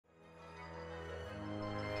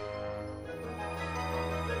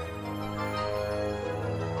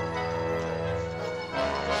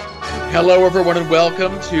Hello, everyone, and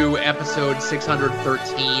welcome to episode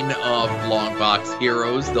 613 of Longbox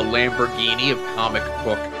Heroes, the Lamborghini of comic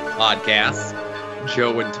book podcasts.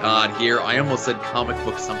 Joe and Todd here. I almost said comic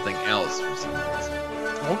book something else for some reason.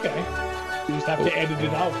 Okay. You just have to edit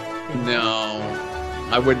it out. No,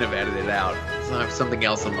 I wouldn't have edited it out. So I have something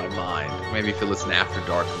else on my mind. Maybe if you listen After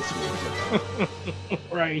Dark this week.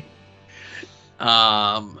 Right.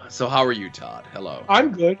 So how are you, Todd? Hello.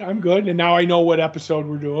 I'm good. And now I know what episode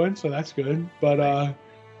we're doing, so that's good. But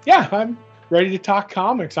yeah, I'm ready to talk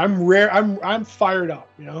comics. I'm fired up,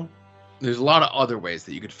 you know. There's a lot of other ways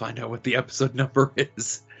that you could find out what the episode number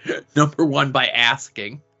is. Number one, by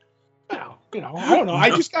asking. Well, you know, I don't know.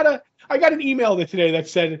 I got an email today that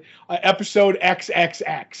said episode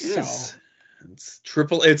XXX. Yes.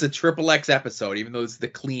 So It's a triple X episode, even though it's the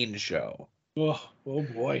clean show. oh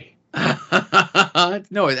boy.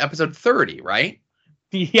 No, it's episode 30, right?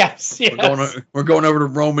 Yes. We're going over to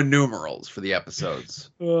Roman numerals for the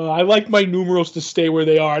episodes. I like my numerals to stay where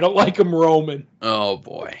they are. I don't like them Roman. Oh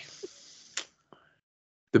boy.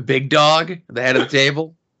 The big dog, the head of the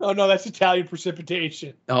table. Oh no, that's Italian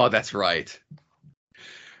precipitation. Oh, that's right.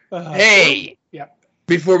 Hey. Yeah.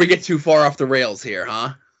 Before we get too far off the rails here,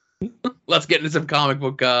 huh? Let's get into some comic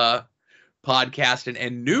book podcasting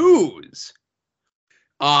and news.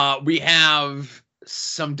 We have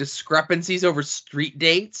some discrepancies over street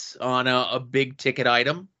dates on a big ticket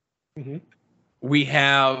item. Mm-hmm. We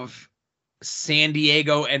have San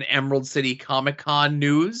Diego and Emerald City Comic-Con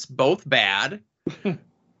news, both bad.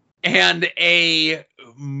 And a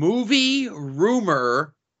movie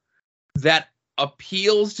rumor that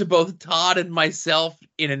appeals to both Todd and myself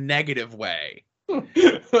in a negative way.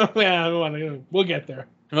 Yeah, we'll get there.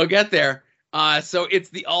 We'll get there. So it's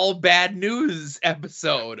the all bad news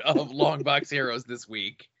episode of Longbox Heroes this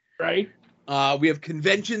week. Right. We have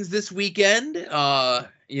conventions this weekend.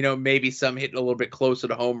 Maybe some hitting a little bit closer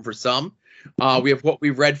to home for some. We have what we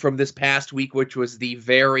read from this past week, which was the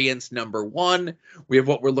variance number 1. We have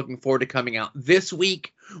what we're looking forward to coming out this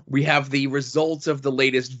week. We have the results of the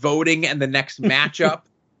latest voting and the next matchup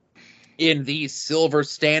in the Silver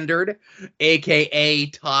Standard, a.k.a.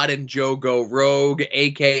 Todd and Joe Go Rogue,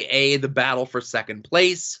 a.k.a. the battle for second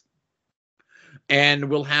place. And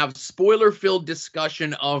we'll have spoiler-filled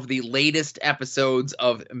discussion of the latest episodes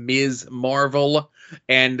of Ms. Marvel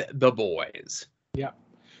and The Boys. Yeah.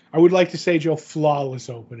 I would like to say, Joe, flawless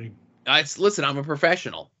opening. Listen, I'm a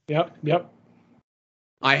professional. Yep.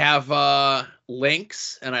 I have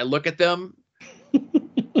links, and I look at them.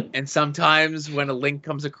 And sometimes when a link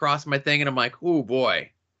comes across my thing, and I'm like, oh,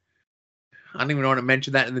 boy. I don't even want to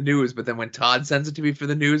mention that in the news. But then when Todd sends it to me for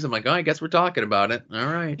the news, I'm like, oh, I guess we're talking about it. All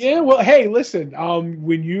right. Yeah, well, hey, listen.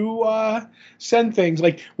 When you send things,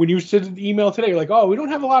 like when you sent the email today, you're like, oh, we don't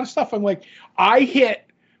have a lot of stuff. I'm like, I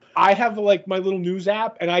have like my little news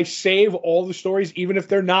app, and I save all the stories, even if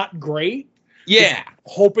they're not great. Yeah.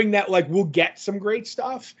 Hoping that like we'll get some great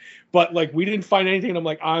stuff. But like we didn't find anything. And I'm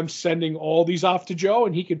like, I'm sending all these off to Joe,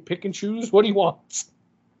 and he can pick and choose what he wants.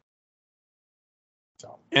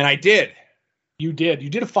 So. And I did. You did. You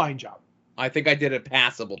did a fine job. I think I did a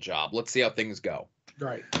passable job. Let's see how things go.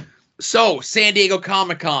 Right. So, San Diego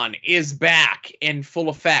Comic-Con is back in full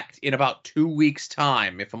effect in about 2 weeks'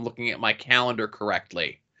 time, if I'm looking at my calendar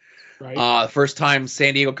correctly. Right. First time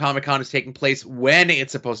San Diego Comic-Con is taking place when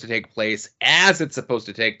it's supposed to take place, as it's supposed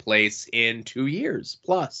to take place in 2 years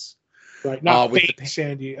plus. Right. Not fake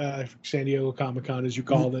San Diego Comic-Con, as you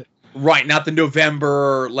called it. Right. Not the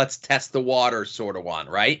November, let's test the water sort of one,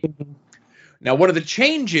 right? Mm-hmm. Now, one of the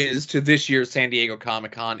changes to this year's San Diego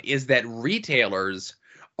Comic-Con is that retailers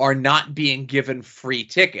are not being given free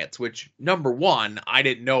tickets, which, number one, I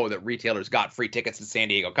didn't know that retailers got free tickets to San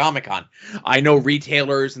Diego Comic-Con. I know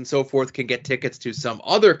retailers and so forth can get tickets to some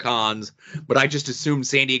other cons, but I just assumed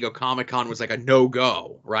San Diego Comic-Con was like a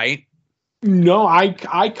no-go, right? No, I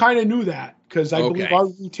kind of knew that because I believe our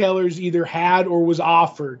retailers either had or was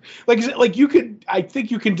offered. Like you could, I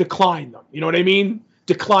think you can decline them. You know what I mean?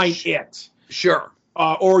 Decline it. Sure.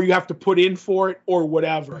 Or you have to put in for it or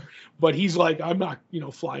whatever. But he's like, I'm not,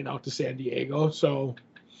 flying out to San Diego. So,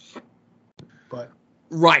 but.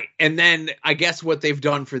 Right. And then I guess what they've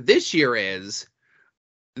done for this year is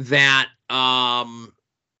that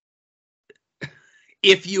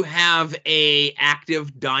if you have a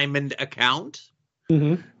active Diamond account,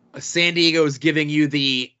 mm-hmm. San Diego is giving you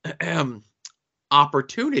the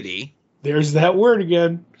opportunity. There's that word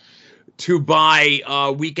again. To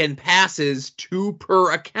buy weekend passes, 2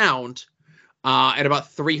 per account, at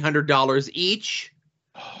about $300 each.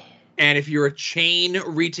 And if you're a chain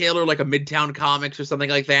retailer like a Midtown Comics or something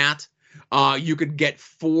like that, you could get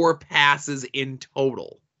 4 passes in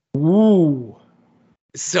total. Ooh.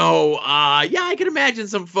 So, yeah, I can imagine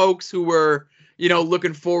some folks who were,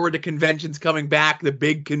 looking forward to conventions coming back, the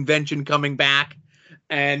big convention coming back,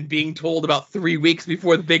 and being told about 3 weeks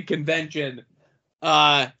before the big convention,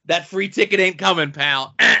 that free ticket ain't coming,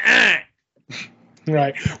 pal.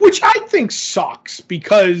 Right. Which I think sucks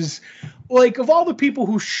because, like, of all the people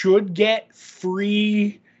who should get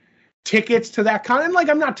free tickets to that con, and, like,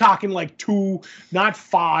 I'm not talking like 2, not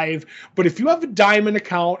 5, but if you have a Diamond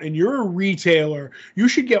account and you're a retailer, you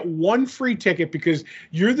should get 1 free ticket because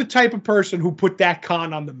you're the type of person who put that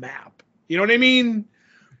con on the map. You know what I mean?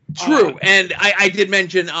 True. And I did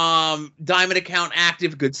mention Diamond account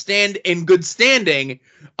active, good standing.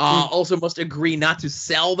 Also must agree not to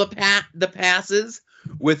sell the passes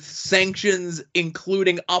with sanctions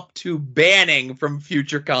including up to banning from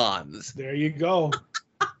future cons. There you go.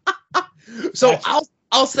 So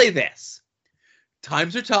I'll say this.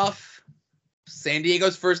 Times are tough. San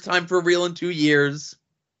Diego's first time for real in 2 years.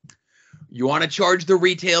 You want to charge the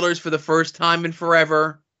retailers for the first time in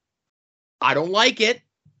forever. I don't like it.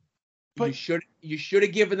 But you should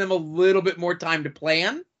have given them a little bit more time to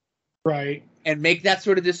plan. Right. And make that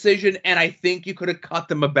sort of decision. And I think you could have cut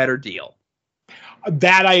them a better deal.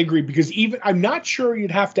 That I agree, because even I'm not sure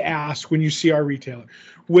you'd have to ask when you see our retailer.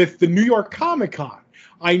 With the New York Comic Con,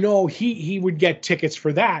 I know he would get tickets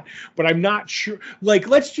for that, but I'm not sure. Like,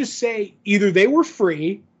 let's just say either they were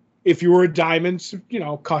free if you were a Diamond,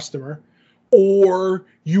 customer, or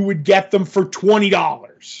you would get them for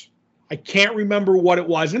 $20. I can't remember what it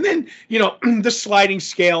was. And then, the sliding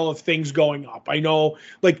scale of things going up. I know,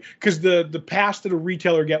 like, because the pass that a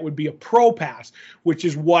retailer get would be a pro pass, which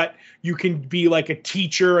is what you can be like a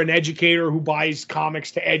teacher, an educator who buys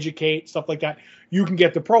comics to educate, stuff like that. You can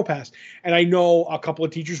get the pro pass. And I know a couple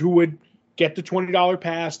of teachers who would get the $20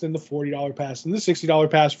 pass and the $40 pass and the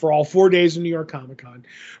 $60 pass for all 4 days of New York Comic Con.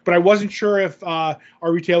 But I wasn't sure if our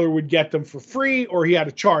retailer would get them for free or he had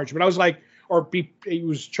to charge. But I was like, he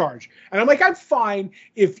was charged. And I'm like, I'm fine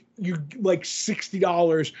if you like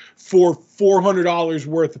 $60 for $400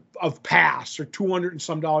 worth of pass or $200 and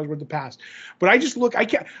some dollars worth of pass. But I just look,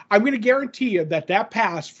 I'm going to guarantee you that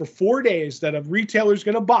pass for 4 days that a retailer's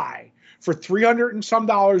going to buy for $300 and some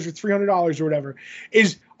dollars or $300 or whatever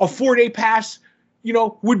is a 4-day pass,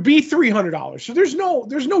 would be $300. So there's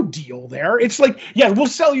no deal there. It's like, yeah, we'll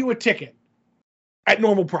sell you a ticket at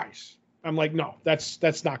normal price. I'm like, no,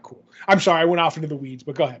 that's not cool. I'm sorry, I went off into the weeds,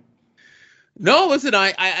 but go ahead. No, listen,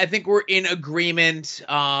 I think we're in agreement.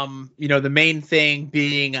 The main thing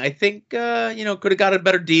being, I think, could have got a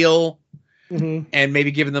better deal and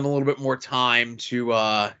maybe given them a little bit more time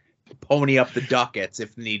to pony up the ducats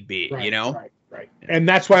if need be, Right. And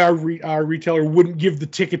that's why our retailer wouldn't give the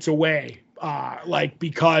tickets away,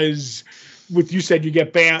 because with you said you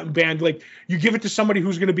get banned, like you give it to somebody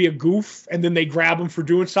who's going to be a goof and then they grab them for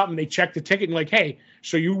doing something. They check the ticket and like, hey,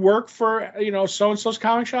 so you work for, so-and-so's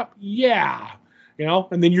comic shop? Yeah.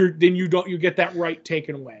 And then you get that right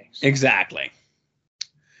taken away. So. Exactly.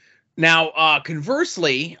 Now,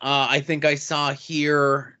 conversely, I think I saw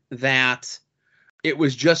here that it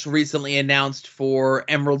was just recently announced for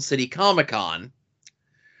Emerald City Comic Con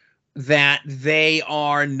that they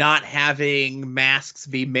are not having masks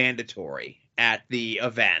be mandatory at the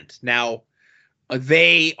event. Now,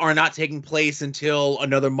 they are not taking place until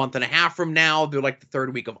another month and a half from now. They're like the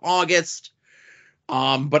 3rd week of August.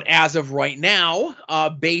 But as of right now,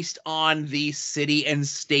 based on the city and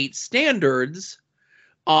state standards,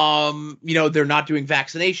 they're not doing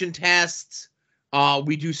vaccination tests.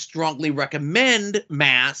 We do strongly recommend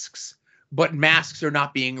masks, but masks are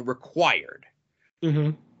not being required.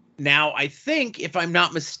 Mm-hmm. Now, I think, if I'm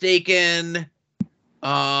not mistaken,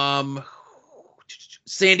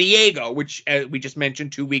 San Diego, which we just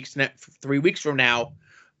mentioned 3 weeks from now,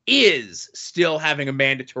 is still having a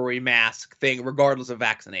mandatory mask thing, regardless of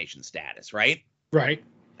vaccination status, right? Right.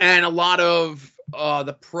 And a lot of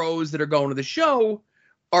the pros that are going to the show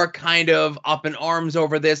are kind of up in arms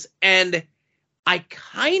over this, and I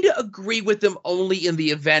kind of agree with them only in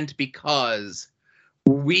the event because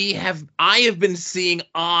I have been seeing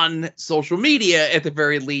on social media, at the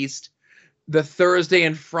very least, the Thursday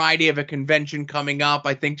and Friday of a convention coming up.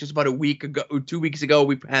 I think just about 2 weeks ago,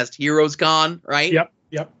 we passed Heroes Con, right?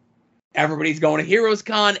 Yep. Everybody's going to Heroes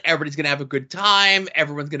Con. Everybody's going to have a good time.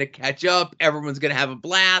 Everyone's going to catch up. Everyone's going to have a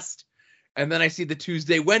blast. And then I see the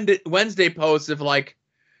Tuesday, Wednesday posts of like,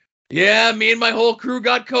 yeah, me and my whole crew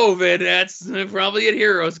got COVID. That's probably at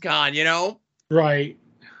Heroes Con, Right.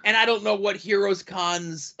 And I don't know what Heroes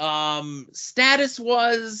Con's status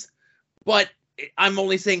was, but I'm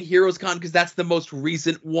only saying Heroes Con because that's the most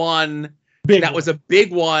recent one. Was a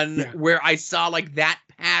big one where I saw like that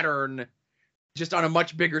pattern just on a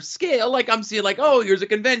much bigger scale. Like I'm seeing like, oh, here's a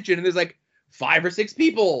convention and there's like 5 or 6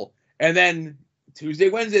 people. And then Tuesday,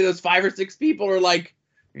 Wednesday, those 5 or 6 people are like,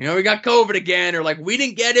 you know, we got COVID again, or like we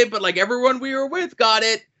didn't get it, but like everyone we were with got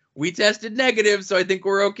it. We tested negative, so I think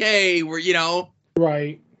we're okay. We're, you know.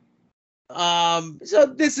 Right. So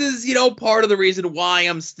this is, you know, part of the reason why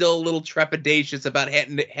I'm still a little trepidatious about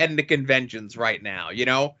heading to conventions right now, you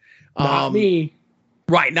know? Not me.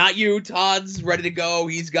 Right, not you. Todd's ready to go.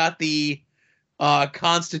 He's got the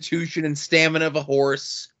constitution and stamina of a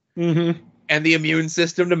horse, and the immune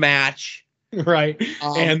system to match. Right.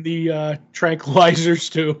 And the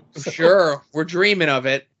tranquilizers too. So. Sure. We're dreaming of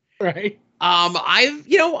it. Right.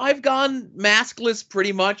 I've gone maskless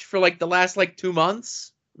pretty much for like the last like 2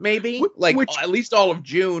 months, maybe. At least all of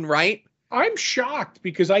June, right? I'm shocked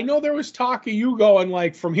because I know there was talk of you going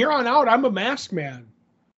like, from here on out, I'm a mask man.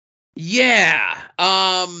 Yeah.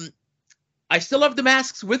 I still have the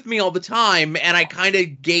masks with me all the time, and I kind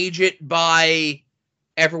of gauge it by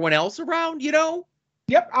everyone else around, you know?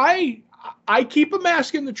 Yep. I keep a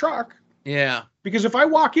mask in the truck. Yeah. Because if I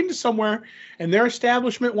walk into somewhere and their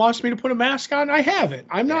establishment wants me to put a mask on, I have it.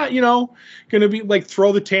 I'm not, going to be like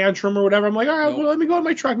throw the tantrum or whatever. I'm like, all right, well, let me go in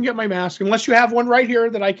my truck and get my mask. Unless you have one right here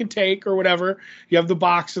that I can take or whatever. You have the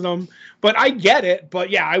box of them. But I get it. But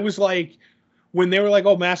yeah, I was like, when they were like,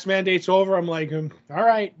 oh, mask mandate's over, I'm like, all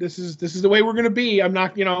right, this is the way we're going to be. I'm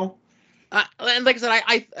not, and like I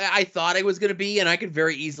said, I thought I was going to be, and I could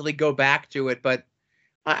very easily go back to it, but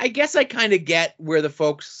I guess I kind of get where the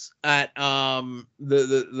folks at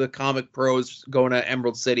the Comic Pros going to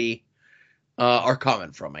Emerald City are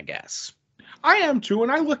coming from, I guess. I am too,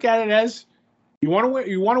 and I look at it as you want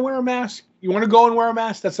to wear a mask, you want to go and wear a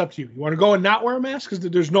mask, that's up to you. You want to go and not wear a mask because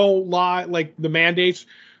there's no law, like the mandates,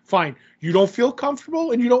 fine. You don't feel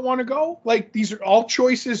comfortable and you don't want to go, like these are all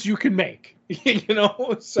choices you can make,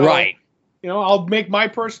 So, right. I'll make my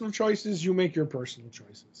personal choices, you make your personal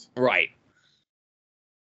choices. Right.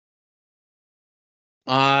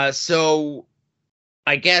 So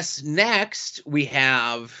I guess next we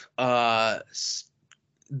have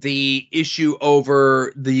the issue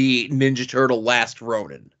over the Ninja Turtle Last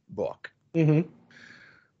Ronin book. Mm-hmm.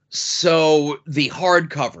 So the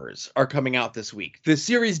hardcovers are coming out this week. The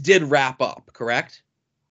series did wrap up, correct?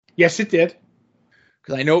 Yes, it did.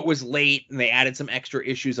 Because I know it was late and they added some extra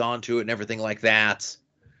issues onto it and everything like that.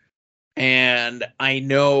 And I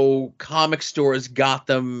know comic stores got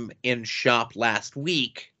them in shop last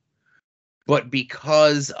week, but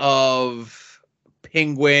because of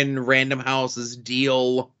Penguin Random House's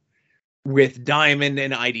deal with Diamond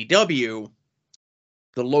and IDW,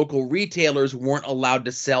 the local retailers weren't allowed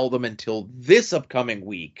to sell them until this upcoming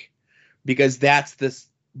week because that's this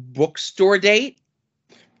bookstore date.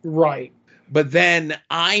 Right. But then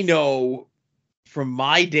I know from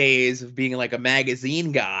my days of being like a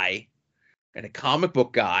magazine guy and a comic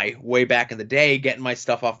book guy way back in the day, getting my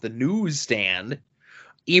stuff off the newsstand,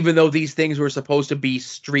 even though these things were supposed to be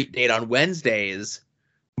street date on Wednesdays,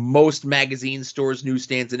 most magazine stores,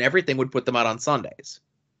 newsstands, and everything would put them out on Sundays.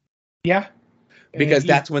 Yeah. Because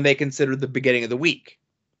that's when they considered the beginning of the week.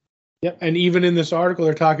 Yeah. And even in this article,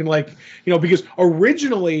 they're talking like, because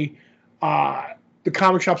originally the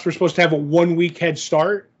comic shops were supposed to have a 1 week head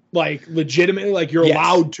start, like legitimately, like you're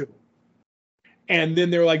allowed to. And then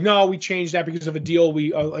they're like, no, we changed that because of a deal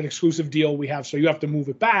an exclusive deal we have, so you have to move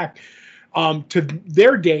it back to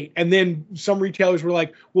their date. And then some retailers were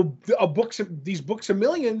like, well, these Books A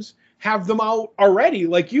Millions have them out already,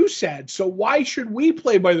 like you said. So why should we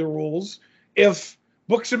play by the rules if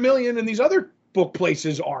Books A Million and these other book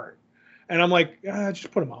places aren't? And I'm like,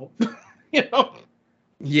 just put them out,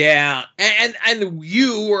 Yeah, and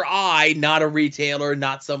you or I, not a retailer,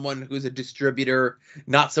 not someone who's a distributor,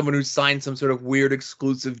 not someone who's signed some sort of weird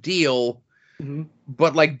exclusive deal,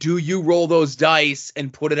 but like, do you roll those dice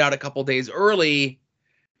and put it out a couple days early,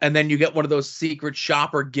 and then you get one of those secret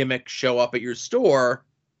shopper gimmicks show up at your store,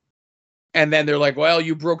 and then they're like, well,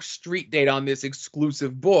 you broke street date on this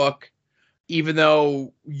exclusive book, even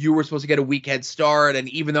though you were supposed to get a week head start, and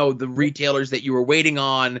even though the retailers that you were waiting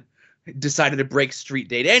on decided to break street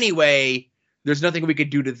date anyway, there's nothing we could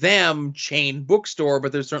do to them, chain bookstore,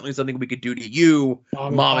 but there's certainly something we could do to you,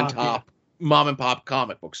 mom and pop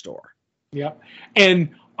comic book store. Yeah. And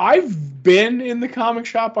I've been in the comic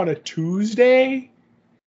shop on a Tuesday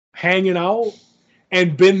hanging out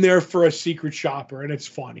and been there for a secret shopper, and it's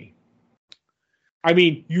funny. I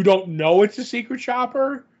mean, you don't know it's a secret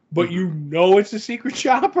shopper, but you know it's a secret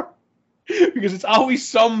shopper. Because it's always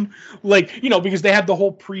some, like, because they had the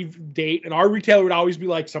whole pre-date, and our retailer would always be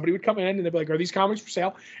like, somebody would come in and they'd be like, are these comics for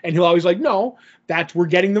sale? And he'll always like, no, we're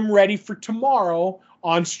getting them ready for tomorrow.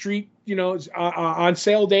 on street, on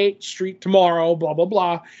sale date, street tomorrow, blah, blah,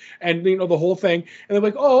 blah. And, the whole thing. And they're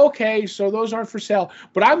like, oh, okay, so those aren't for sale.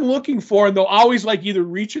 But I'm looking for, and they'll always like either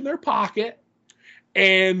reach in their pocket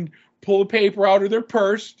and pull a paper out of their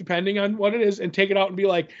purse, depending on what it is, and take it out and be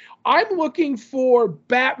like, I'm looking for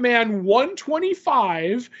Batman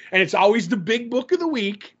 125, and it's always the big book of the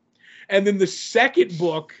week. And then the second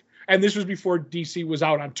book, and this was before DC was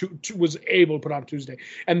out on was able to put on Tuesday.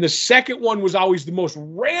 And the second one was always the most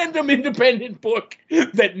random independent book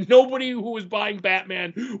that nobody who was buying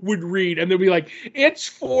Batman would read. And they'll be like, it's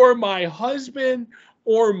for my husband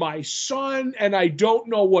or my son, and I don't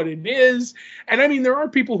know what it is. And I mean, there are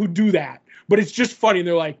people who do that, but it's just funny. And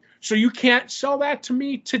they're like, so you can't sell that to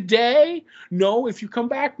me today? No, if you come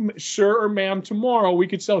back, sir or ma'am, tomorrow, we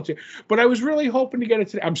could sell it to you. But I was really hoping to get it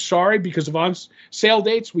today. I'm sorry, because of on sale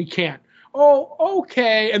dates, we can't. Oh,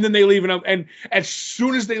 okay. And then they leave, and as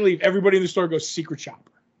soon as they leave, everybody in the store goes secret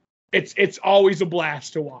shopper. It's always a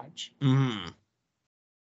blast to watch. Mm-hmm.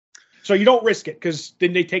 So you don't risk it, because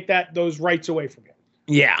then they take those rights away from you.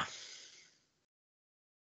 Yeah.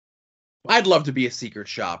 I'd love to be a secret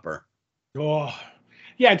shopper. Oh,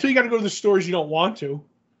 yeah, until you got to go to the stores you don't want to.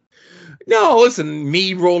 No, listen,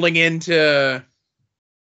 me rolling into,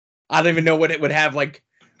 I don't even know what it would have, like,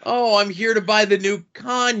 oh, I'm here to buy the new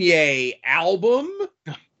Kanye album.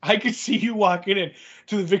 I could see you walking in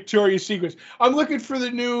to the Victoria's Secrets. I'm looking for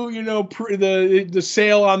the new, the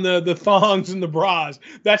sale on the thongs and the bras.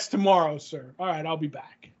 That's tomorrow, sir. All right, I'll be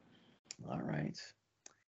back. All right.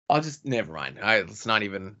 I'll just, never mind. Let's not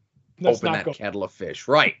even open that kettle of fish.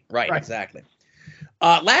 Right, exactly.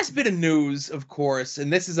 Last bit of news, of course,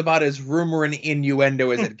 and this is about as rumor and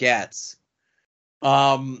innuendo as it gets.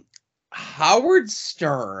 Howard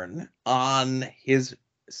Stern on his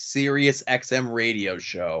Sirius XM radio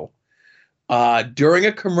show, during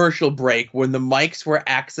a commercial break when the mics were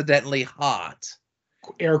accidentally hot.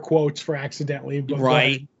 Air quotes for accidentally.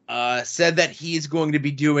 Right. Said that he's going to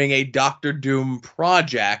be doing a Doctor Doom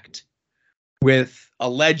project with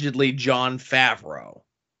allegedly Jon Favreau.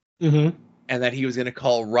 Mm-hmm. And that he was going to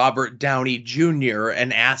call Robert Downey Jr.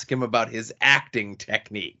 and ask him about his acting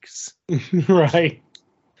techniques. Right.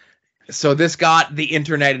 So this got the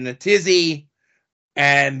internet in a tizzy,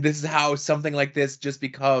 and this is how something like this just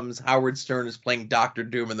becomes Howard Stern is playing Doctor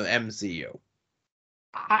Doom in the MCU.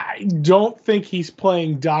 I don't think he's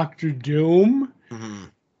playing Doctor Doom. Mm-hmm.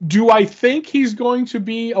 Do I think he's going to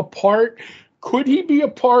be a part? Could he be a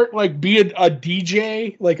part, like be a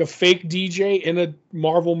DJ, like a fake DJ in a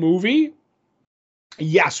Marvel movie?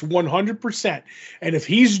 Yes, 100%. And if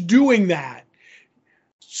he's doing that,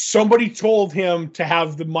 somebody told him to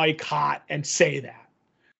have the mic hot and say that.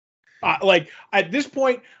 Like at this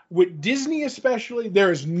point, with Disney especially,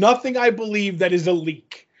 there is nothing I believe that is a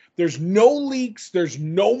leak. There's no leaks. There's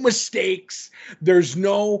no mistakes. There's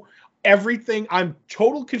no everything. I'm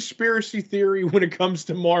total conspiracy theory when it comes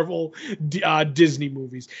to Marvel Disney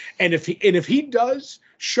movies. And if he does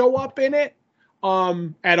show up in it,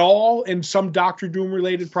 at all in some Doctor Doom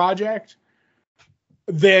related project,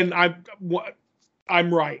 then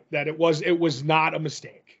I'm right that it was not a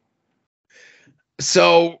mistake.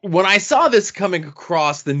 So when I saw this coming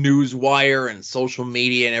across the news wire and social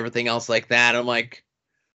media and everything else like that, I'm like,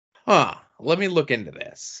 let me look into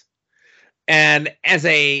this. And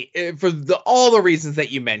all the reasons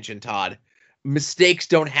that you mentioned, Todd, mistakes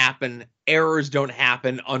don't happen, errors don't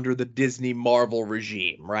happen under the Disney Marvel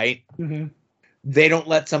regime, right? Mm-hmm. They don't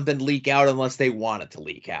let something leak out unless they want it to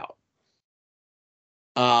leak out.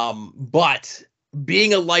 But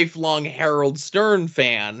being a lifelong Howard Stern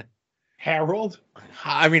fan, Howard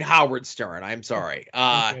Stern, I'm sorry.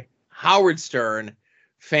 Okay. Howard Stern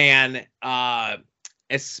fan,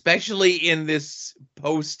 especially in this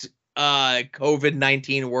post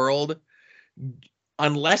COVID-19 world,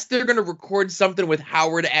 unless they're going to record something with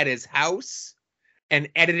Howard at his house and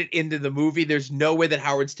edit it into the movie, there's no way that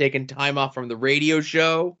Howard's taken time off from the radio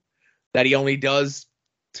show that he only does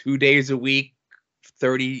 2 days a week,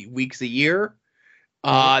 30 weeks a year.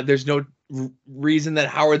 There's no reason that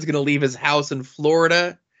Howard's going to leave his house in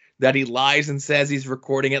Florida, that he lies and says he's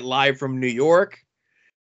recording it live from New York.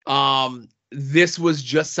 This was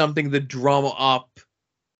just something to drum up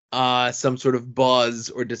some sort of buzz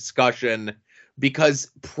or discussion, because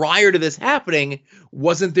prior to this happening,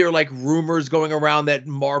 wasn't there like rumors going around that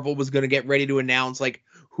Marvel was going to get ready to announce like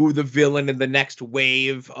who the villain in the next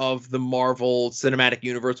wave of the Marvel Cinematic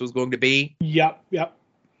Universe was going to be? Yep.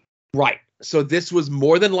 Right. So this was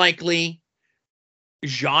more than likely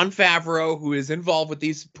Jon Favreau, who is involved with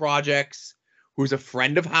these projects, who's a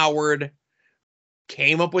friend of Howard,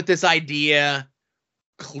 came up with this idea,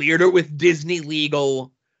 cleared it with Disney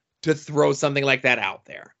Legal to throw something like that out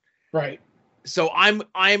there. Right. So I'm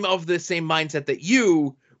of the same mindset that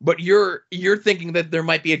you, but you're thinking that there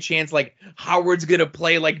might be a chance like Howard's gonna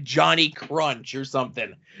play like Johnny Crunch or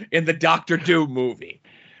something in the Doctor Doom movie.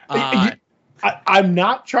 I'm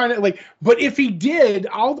not trying to like, but if he did,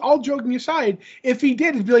 I'll joking aside, if he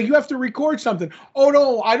did, it'd be like, you have to record something. Oh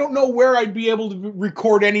no, I don't know where I'd be able to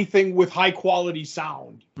record anything with high quality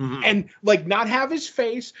sound. Mm-hmm. And like not have his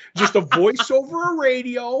face, just a voice over a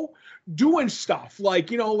radio doing stuff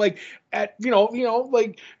like, like at,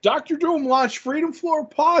 like Dr. Doom launched Freedom Floor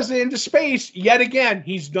Plaza into space yet again.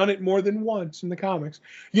 He's done it more than once in the comics,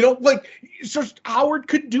 like, so Howard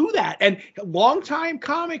could do that. And longtime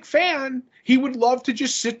comic fan, he would love to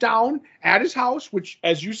just sit down at his house, which,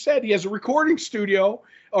 as you said, he has a recording studio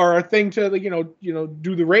or a thing to,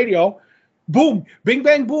 do the radio. Boom, bing,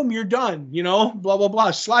 bang, boom, you're done, blah, blah, blah,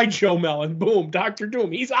 slideshow melon, boom, Dr.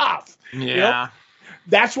 Doom, he's off. Yeah.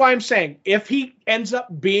 That's why I'm saying if he ends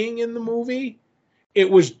up being in the movie, it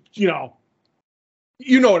was, you know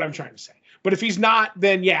what I'm trying to say. But if he's not,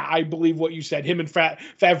 then yeah, I believe what you said. Him and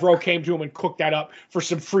Favreau came to him and cooked that up for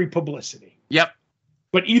some free publicity. Yep.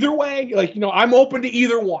 But either way, I'm open to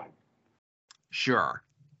either one. Sure.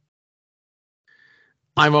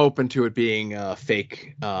 I'm open to it being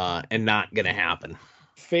fake and not going to happen.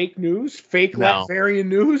 Fake news? Fake Latvarian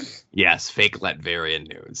news? Yes, fake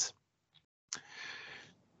Latvarian news.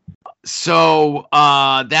 So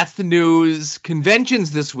that's the news.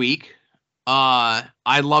 Conventions this week.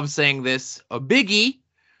 I love saying this. A biggie.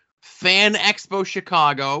 Fan Expo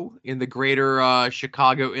Chicago in the greater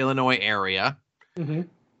Chicago, Illinois area. Mm-hmm.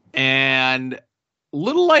 And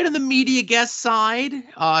little light on the media guest side.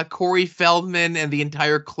 Corey Feldman and the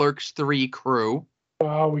entire Clerks 3 crew.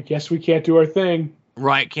 Oh, we guess we can't do our thing.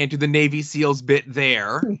 Right, can't do the Navy SEALs bit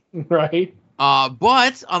there. Right.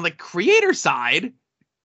 But on the creator side,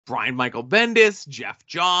 Brian Michael Bendis, Jeff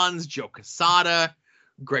Johns, Joe Quesada,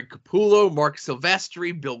 Greg Capullo, Mark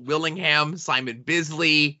Silvestri, Bill Willingham, Simon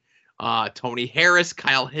Bisley, Tony Harris,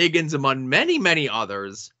 Kyle Higgins, among many, many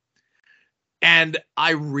others. And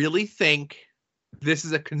I really think this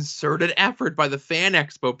is a concerted effort by the Fan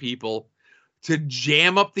Expo people to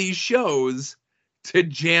jam up these shows, to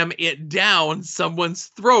jam it down someone's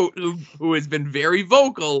throat who has been very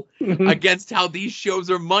vocal against how these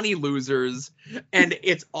shows are money losers. And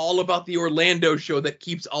it's all about the Orlando show that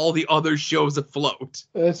keeps all the other shows afloat.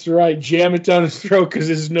 That's right. Jam it down his throat because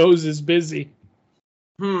his nose is busy.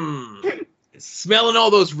 Smelling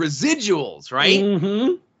all those residuals, right?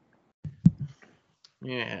 Mm-hmm.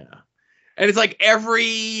 Yeah. And it's like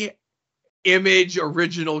every Image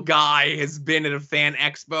original guy has been at a Fan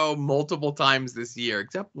Expo multiple times this year,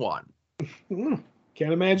 except one. Can't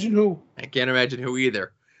imagine who. I can't imagine who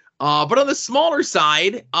either. But on the smaller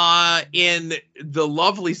side, in the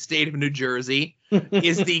lovely state of New Jersey,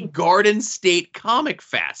 is the Garden State Comic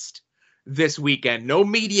Fest this weekend. No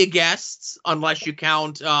media guests, unless you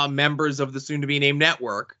count members of the soon-to-be-named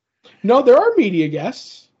network. No, there are media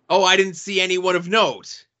guests. Oh, I didn't see anyone of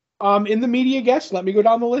note. In the media guests, let me go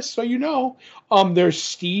down the list so you know. There's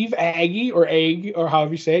Steve Aggie, or Egg, or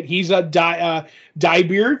however you say it. He's a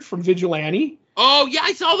Diebeard from Vigilante. Oh, yeah,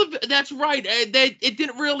 I saw that's right. It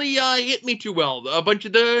didn't really hit me too well. A bunch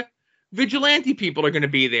of the Vigilante people are going to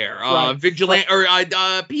be there.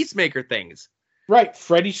 Right. Peacemaker things. Right.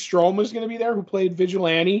 Freddie Stroma is going to be there, who played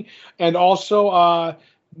Vigilante. And also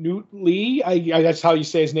Newt Lee, that's how you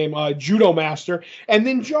say his name, Judo Master. And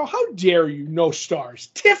then, Joe, how dare you? No stars.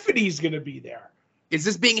 Tiffany's going to be there. Is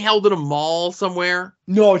this being held in a mall somewhere?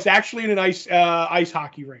 No, it's actually in an ice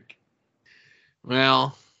hockey rink.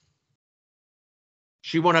 Well,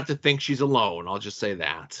 she won't have to think she's alone. I'll just say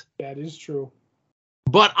that. That is true.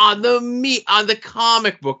 But on the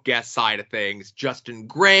comic book guest side of things, Justin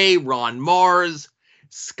Gray, Ron Mars,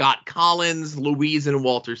 Scott Collins, Louise and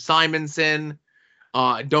Walter Simonson.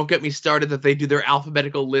 Don't get me started that they do their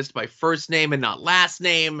alphabetical list by first name and not last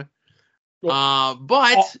name.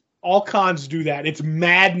 But all cons do that. It's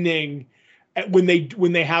maddening when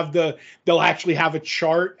they have they'll actually have a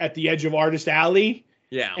chart at the edge of Artist Alley.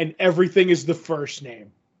 Yeah. And everything is the first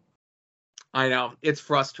name. I know. It's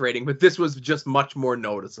frustrating, but this was just much more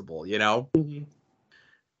noticeable, you know? Mm-hmm.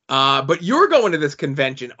 But you're going to this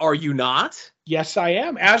convention, are you not? Yes, I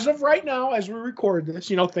am. As of right now, as we record this,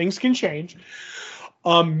 things can change.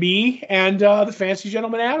 Me and the Fancy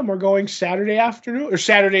Gentleman Adam are going Saturday afternoon, or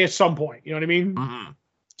Saturday at some point. You know what I mean? Mm-hmm.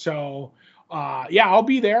 So, yeah, I'll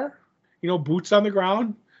be there. Boots on the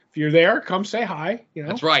ground. If you're there, come say hi.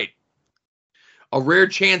 That's right. A rare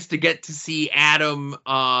chance to get to see Adam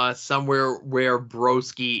somewhere where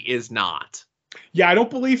Broski is not. Yeah, I don't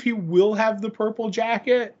believe he will have the purple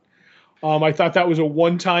jacket. I thought that was a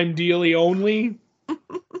one-time dealie only.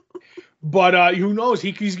 But who knows?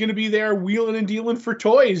 He's going to be there wheeling and dealing for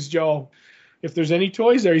toys, Joe. If there's any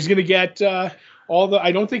toys there, he's going to get all the.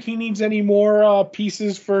 I don't think he needs any more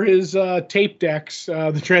pieces for his tape decks,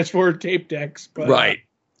 the transporter tape decks. But, right.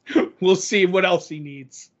 We'll see what else he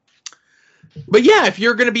needs. But yeah, if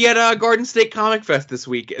you're going to be at Garden State Comic Fest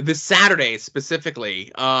this Saturday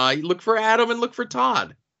specifically, look for Adam and look for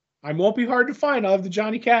Todd. I won't be hard to find. I'll have the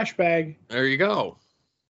Johnny Cash bag. There you go.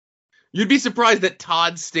 You'd be surprised that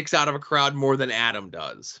Todd sticks out of a crowd more than Adam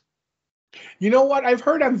does. You know what? I've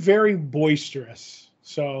heard I'm very boisterous.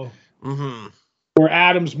 So, where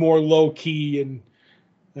Adam's more low key and,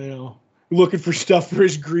 looking for stuff for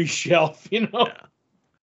his grease shelf, Yeah.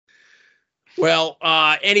 Well,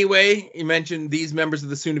 anyway, you mentioned these members of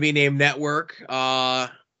the Soon to Be Named Network.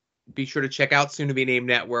 Be sure to check out Soon to Be Named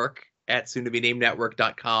Network at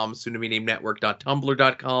soon-to-be-named-network.com,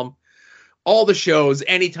 soon-to-be-named-network.tumblr.com. All the shows,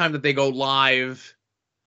 anytime that they go live,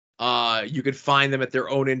 you could find them at their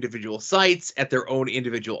own individual sites, at their own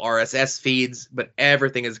individual RSS feeds, but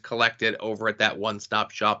everything is collected over at that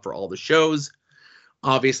one-stop shop for all the shows.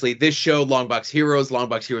 Obviously, this show, Longbox Heroes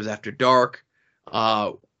After Dark,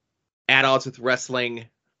 At Odds with Wrestling,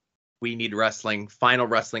 We Need Wrestling, Final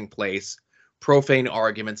Wrestling Place, Profane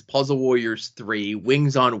Arguments, Puzzle Warriors 3,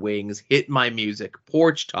 Wings on Wings, Hit My Music,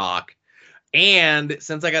 Porch Talk. And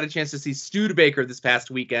since I got a chance to see Studebaker this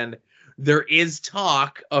past weekend, there is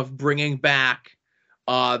talk of bringing back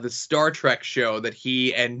the Star Trek show that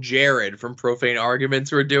he and Jared from Profane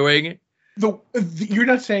Arguments were doing. You're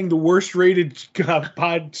not saying the worst rated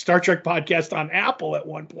Star Trek podcast on Apple at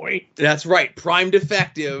one point. That's right. Prime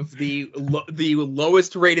Defective, the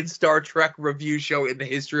lowest rated Star Trek review show in the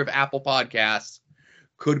history of Apple Podcasts,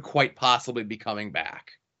 could quite possibly be coming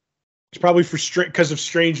back. It's probably because of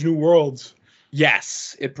Strange New Worlds.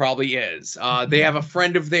 Yes, it probably is. They have a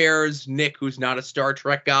friend of theirs, Nick, who's not a Star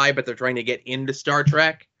Trek guy, but they're trying to get into Star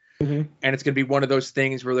Trek. Mm-hmm. And it's going to be one of those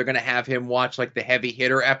things where they're going to have him watch like the heavy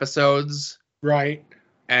hitter episodes. Right.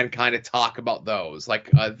 And kind of talk about those.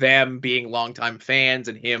 Like them being longtime fans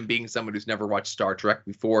and him being someone who's never watched Star Trek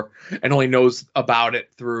before and only knows about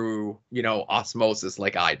it through, osmosis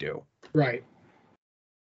like I do. Right.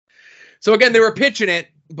 So again, they were pitching it,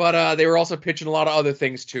 but they were also pitching a lot of other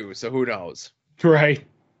things too. So who knows? Right.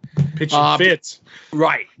 Pitching fits.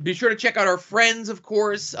 Right. Be sure to check out our friends, of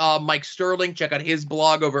course. Mike Sterling. Check out his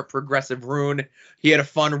blog over at Progressive Rune. He had a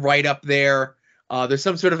fun write-up there. There's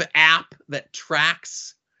some sort of app that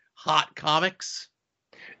tracks hot comics.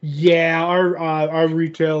 Yeah, our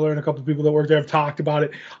retailer and a couple of people that work there have talked about it.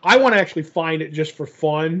 I want to actually find it just for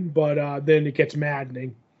fun, but then it gets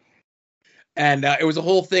maddening. And it was a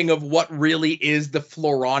whole thing of what really is the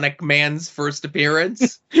Floronic Man's first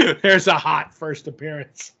appearance. There's a hot first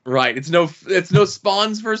appearance. Right. It's no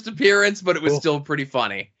Spawn's first appearance, but it was still pretty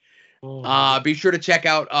funny. Be sure to check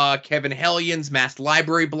out Kevin Hellion's Mass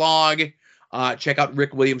Library blog. Check out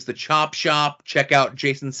Rick Williams' The Chop Shop. Check out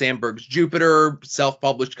Jason Sandberg's Jupiter,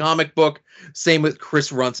 self-published comic book. Same with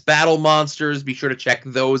Chris Runt's Battle Monsters. Be sure to check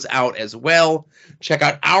those out as well. Check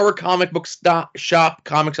out our comic book shop,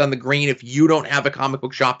 Comics on the Green. If you don't have a comic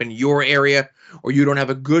book shop in your area, or you don't have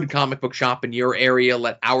a good comic book shop in your area,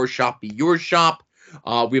 let our shop be your shop.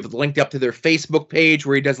 We've linked up to their Facebook page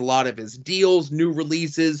where he does a lot of his deals, new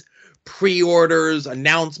releases, pre-orders,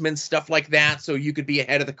 announcements, stuff like that, so you could be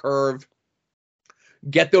ahead of the curve.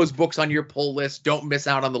 Get those books on your pull list. Don't miss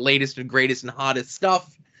out on the latest and greatest and hottest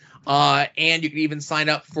stuff. And you can even sign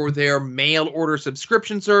up for their mail order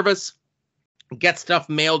subscription service. Get stuff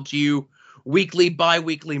mailed to you weekly,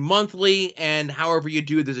 bi-weekly, monthly. And however you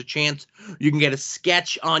do, there's a chance you can get a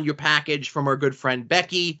sketch on your package from our good friend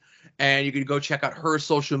Becky. And you can go check out her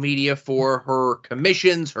social media for her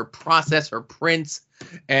commissions, her process, her prints,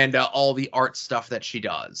 and all the art stuff that she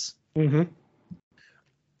does. Mm-hmm.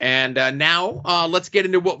 And now let's get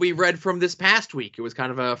into what we read from this past week. It was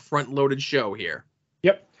kind of a front-loaded show here.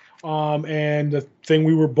 Yep. And the thing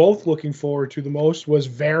we were both looking forward to the most was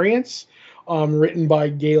Variants, written by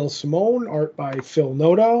Gail Simone, art by Phil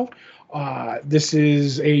Noto. This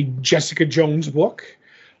is a Jessica Jones book,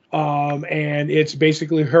 and it's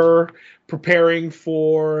basically her preparing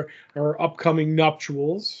for her upcoming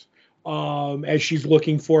nuptials. As she's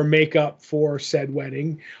looking for makeup for said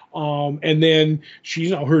wedding, and then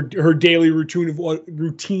she's her daily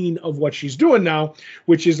routine of what she's doing now,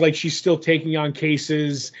 which is like she's still taking on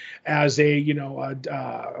cases as a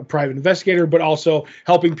private investigator, but also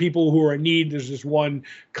helping people who are in need. There's this one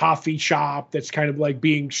coffee shop that's kind of like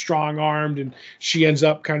being strong armed, and she ends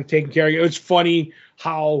up kind of taking care of it. It's funny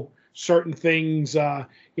how certain things. The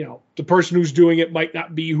person who's doing it might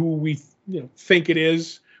not be who we think it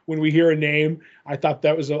is when we hear a name. I thought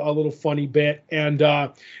that was a little funny bit, and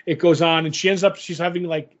it goes on, and she's having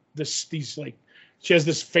like she has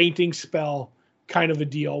this fainting spell kind of a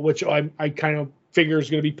deal, which I kind of figure is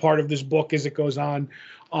going to be part of this book as it goes on.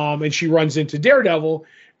 And she runs into Daredevil,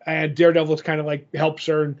 and Daredevil kind of like helps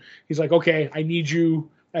her, and he's like, okay, I need you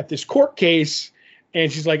at this court case.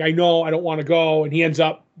 And she's like, I know, I don't want to go. And he ends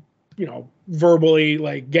up, verbally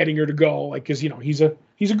like getting her to go, like, cause he's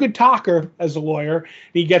a good talker as a lawyer. And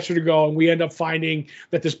he gets her to go, and we end up finding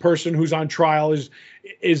that this person who's on trial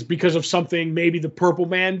is because of something maybe the Purple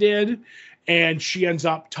Man did. And she ends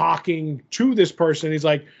up talking to this person. He's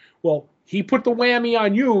like, well, he put the whammy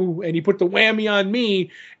on you and he put the whammy on me,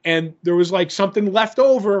 and there was like something left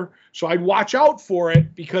over. So I'd watch out for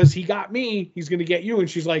it because he got me. He's going to get you. And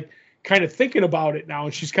she's like kind of thinking about it now,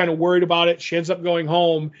 and she's kind of worried about it. She ends up going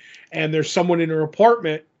home, and there's someone in her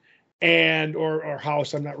apartment or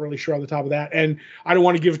house. I'm not really sure on the top of that. And I don't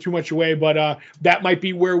want to give too much away, but that might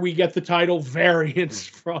be where we get the title Variants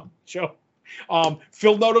from, Joe.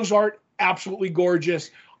 Phil Noto's art, absolutely gorgeous.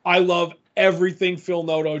 I love everything Phil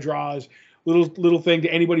Noto draws. Little thing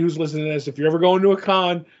to anybody who's listening to this: if you're ever going to a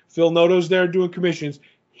con, Phil Noto's there doing commissions.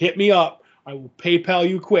 Hit me up. I will PayPal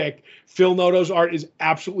you quick. Phil Noto's art is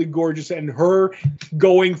absolutely gorgeous, and her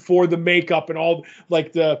going for the makeup and all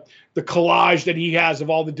like the collage that he has of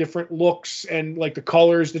all the different looks and like the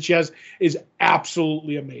colors that she has is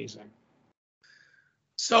absolutely amazing.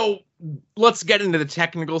 So let's get into the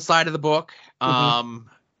technical side of the book.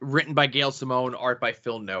 Written by Gail Simone, art by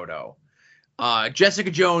Phil Noto. Jessica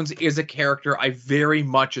Jones is a character I very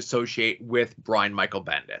much associate with Brian Michael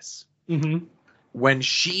Bendis. Mm-hmm. When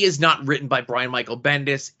she is not written by Brian Michael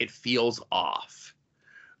Bendis, it feels off.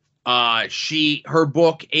 Her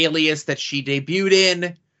book Alias that she debuted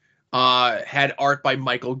in had art by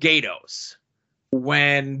Michael Gaydos.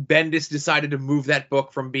 When Bendis decided to move that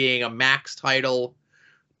book from being a Max title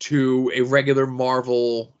to a regular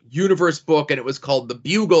Marvel Universe book, and it was called The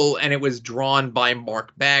Bugle, and it was drawn by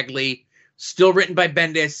Mark Bagley, still written by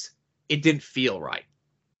Bendis, it didn't feel right.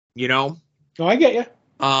 Oh, I get you.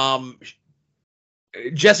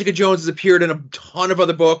 Jessica Jones has appeared in a ton of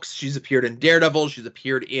other books. She's appeared in Daredevil. She's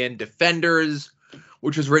appeared in Defenders,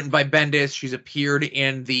 which was written by Bendis. She's appeared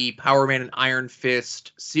in the Power Man and Iron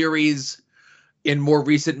Fist series in more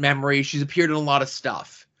recent memory. She's appeared in a lot of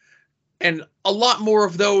stuff. And a lot more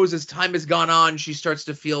of those, as time has gone on, she starts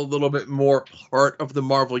to feel a little bit more part of the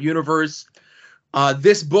Marvel Universe.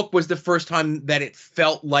 This book was the first time that it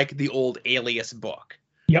felt like the old Alias book.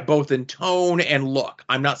 Yep. Both in tone and look.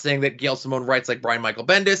 I'm not saying that Gail Simone writes like Brian Michael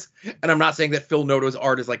Bendis, and I'm not saying that Phil Noto's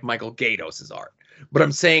art is like Michael Gaydos' art. But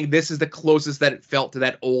I'm saying this is the closest that it felt to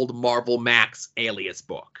that old Marvel Max Alias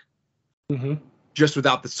book. Mm-hmm. Just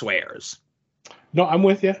without the swears. No, I'm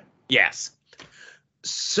with you. Yes.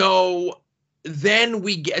 So then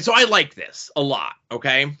so I like this a lot,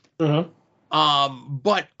 okay? Uh-huh.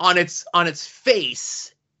 But on its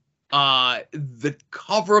face, the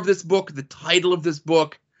cover of this book, the title of this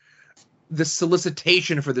book, the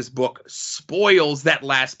solicitation for this book spoils that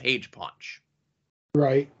last page punch.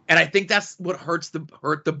 Right. And I think that's what hurt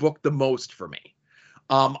the book the most for me.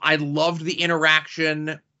 I loved the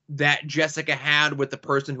interaction that Jessica had with the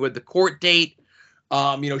person who had the court date.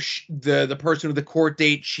 The person with the court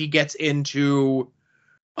date, she gets into,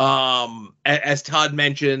 as Todd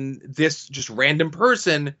mentioned, this just random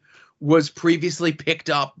person was previously picked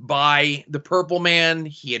up by the Purple Man.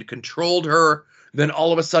 He had controlled her, then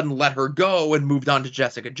all of a sudden let her go and moved on to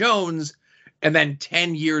Jessica Jones. And then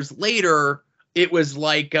 10 years later, it was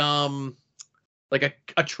like a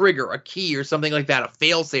trigger, a key or something like that, a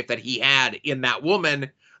failsafe that he had in that woman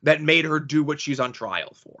that made her do what she's on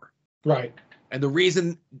trial for. Right. And the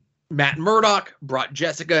reason Matt Murdock brought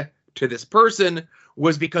Jessica to this person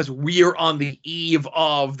was because we're on the eve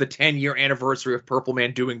of the 10-year anniversary of Purple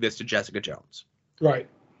Man doing this to Jessica Jones. Right.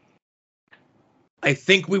 I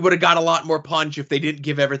think we would have got a lot more punch if they didn't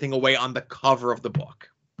give everything away on the cover of the book.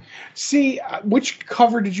 See, which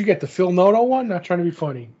cover did you get? The Phil Noto one? Not trying to be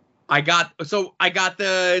funny. I got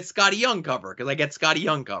the Scotty Young cover because I get Scotty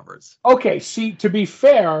Young covers. Okay, see, to be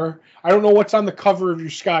fair, I don't know what's on the cover of your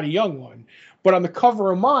Scotty Young one, but on the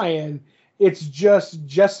cover of mine, it's just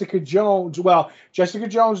Jessica Jones. Well, Jessica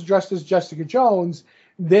Jones dressed as Jessica Jones.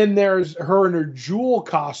 Then there's her in her jewel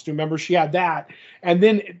costume. Remember, she had that. And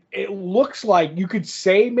then it looks like you could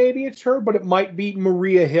say maybe it's her, but it might be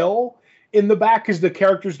Maria Hill in the back because the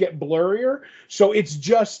characters get blurrier. So it's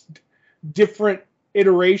just different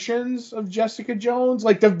iterations of Jessica Jones.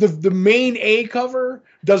 Like the main A cover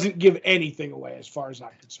doesn't give anything away as far as I'm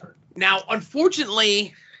concerned. Now,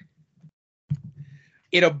 unfortunately,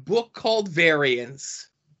 in a book called Variants,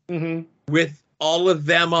 with all of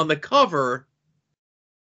them on the cover,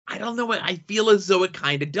 I don't know. I feel as though it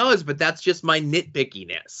kind of does, but that's just my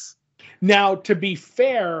nitpickiness. Now, to be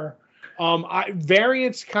fair,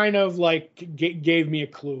 Variants kind of like gave me a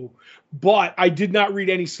clue, but I did not read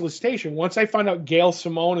any solicitation. Once I found out Gail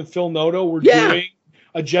Simone and Phil Noto were doing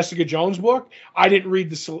a Jessica Jones book, I didn't read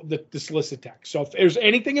the solicit text. So if there's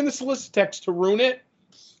anything in the solicit text to ruin it,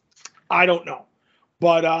 I don't know.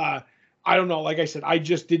 But I don't know. Like I said, I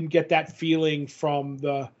just didn't get that feeling from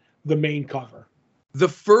the main cover. The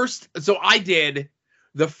first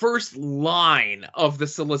line of the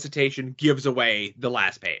solicitation gives away the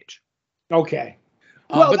last page. Okay.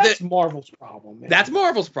 Well, that's Marvel's problem. Man. That's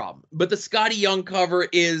Marvel's problem. But the Scotty Young cover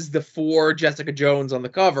is the 4 Jessica Jones on the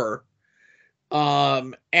cover,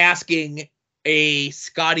 asking a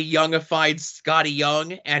Scotty Youngified Scotty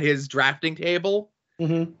Young at his drafting table.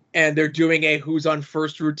 Mm-hmm. And they're doing a Who's on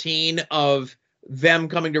First routine of them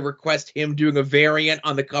coming to request him doing a variant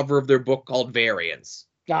on the cover of their book called Variants.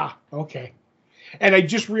 Ah, okay. And I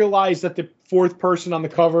just realized that the 4th person on the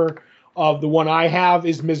cover of the one I have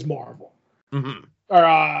is Ms. Marvel. Mm-hmm. Or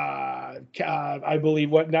I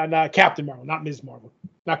believe not Captain Marvel, not Ms. Marvel,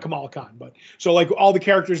 not Kamala Khan, but so like all the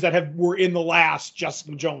characters that were in the last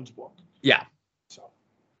Jessica Jones book. Yeah. So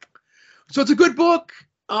it's a good book.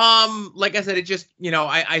 Like I said, it just,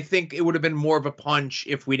 I think it would have been more of a punch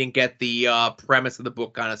if we didn't get the premise of the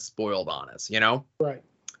book kind of spoiled on us, Right.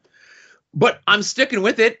 But I'm sticking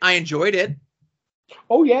with it. I enjoyed it.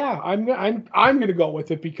 Oh yeah, I'm gonna go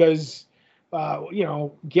with it because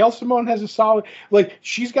Gail Simone has a solid, like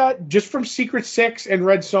she's got just from Secret Six and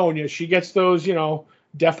Red Sonja, she gets those,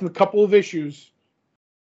 definitely couple of issues.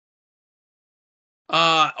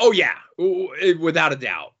 Oh yeah, without a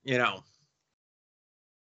doubt,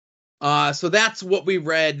 So that's what we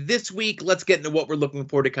read this week. Let's get into what we're looking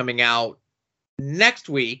forward to coming out next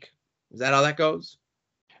week. Is that how that goes?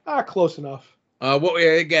 Close enough.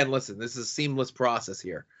 Again, listen, this is a seamless process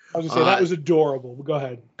here. I was going to say, that was adorable. But go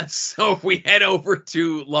ahead. So if we head over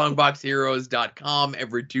to longboxheroes.com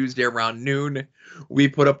every Tuesday around noon, we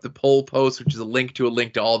put up the poll post, which is a link to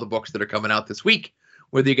all the books that are coming out this week.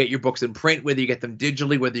 Whether you get your books in print, whether you get them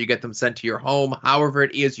digitally, whether you get them sent to your home, however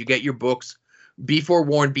it is, you get your books. Be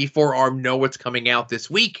forewarned, be forearmed, know what's coming out this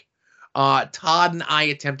week. Todd and I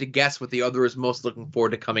attempt to guess what the other is most looking forward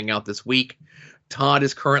to coming out this week. Todd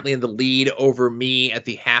is currently in the lead over me at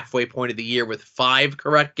the halfway point of the year with 5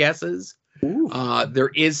 correct guesses. There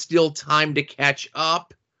is still time to catch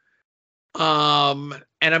up. And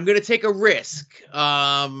I'm going to take a risk.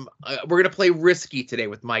 We're going to play risky today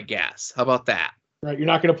with my guess. How about that? Right. You're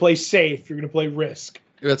not going to play safe. You're going to play risk.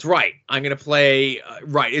 That's right. I'm going to play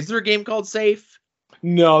right. Is there a game called Safe?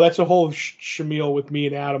 No, that's a whole shamil with me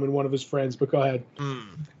and Adam and one of his friends, but go ahead.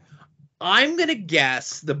 I'm going to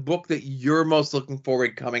guess the book that you're most looking forward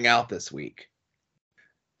to coming out this week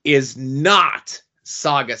is not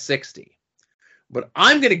Saga 60. But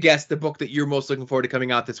I'm going to guess the book that you're most looking forward to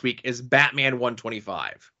coming out this week is Batman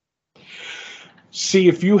 125. See,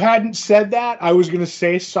 if you hadn't said that, I was going to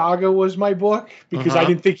say Saga was my book because I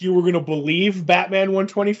didn't think you were going to believe Batman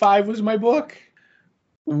 125 was my book.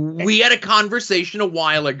 We had a conversation a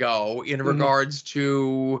while ago in regards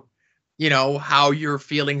to, how your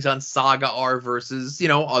feelings on Saga are versus,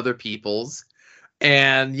 other people's.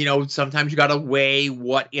 And, sometimes you got to weigh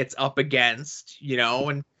what it's up against,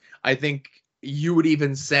 and I think you would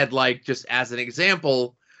even said, like, just as an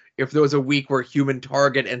example, if there was a week where Human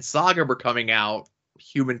Target and Saga were coming out,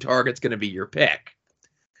 Human Target's going to be your pick.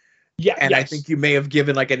 Yeah, and I think you may have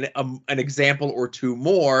given like an example or two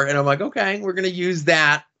more, and I'm like, okay, we're going to use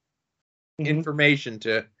that information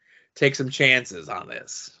to take some chances on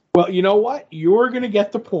this. Well, you know what? You're going to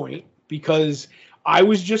get the point because I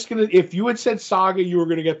was just going to, if you had said Saga, you were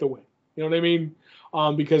going to get the win. You know what I mean?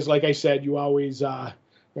 Because like I said, you always, I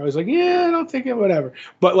was like, yeah, I don't think it, whatever.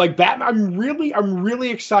 But like Batman, I'm really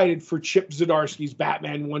excited for Chip Zdarsky's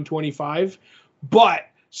Batman 125, but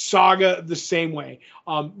Saga the same way.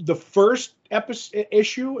 The first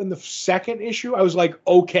issue and the second issue, I was like,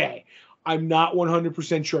 okay, I'm not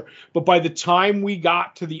 100% sure. But by the time we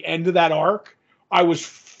got to the end of that arc, I was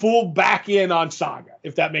full back in on Saga,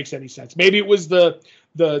 if that makes any sense. Maybe it was the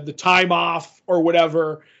time off or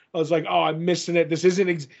whatever. I was like, oh, I'm missing it. This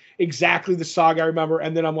isn't exactly the Saga I remember.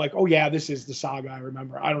 And then I'm like, oh, yeah, this is the Saga I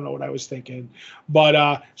remember. I don't know what I was thinking.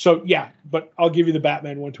 But so, yeah, but I'll give you the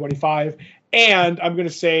Batman 125. And I'm going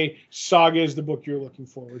to say Saga is the book you're looking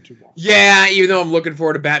forward to more. Yeah, even though I'm looking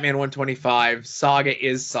forward to Batman 125, Saga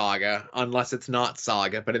is Saga, unless it's not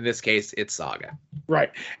Saga. But in this case, it's Saga.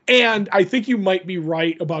 Right. And I think you might be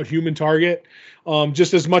right about Human Target,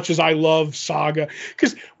 just as much as I love Saga.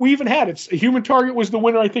 Because we even had it. Human Target was the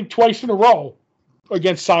winner, I think, twice in a row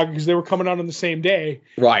against Saga because they were coming out on the same day.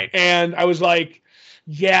 Right. And I was like,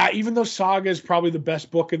 yeah, even though Saga is probably the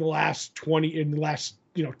best book in the last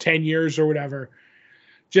 10 years or whatever,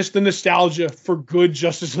 just the nostalgia for good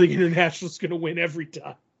Justice League International is going to win every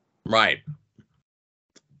time. Right.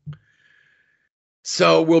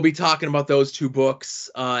 So we'll be talking about those two books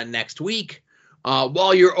next week.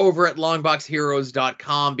 While you're over at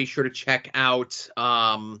longboxheroes.com, be sure to check out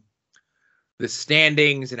the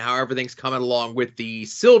standings and how everything's coming along with the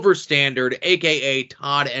Silver Standard, a.k.a.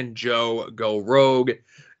 Todd and Joe Go Rogue,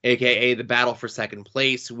 a.k.a. the battle for second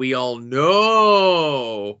place. We all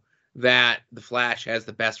know that The Flash has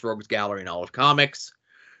the best Rogues Gallery in all of comics.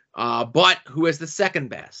 But who has the second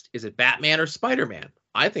best? Is it Batman or Spider-Man?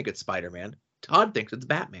 I think it's Spider-Man. Todd thinks it's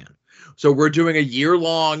Batman. So we're doing a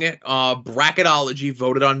year-long bracketology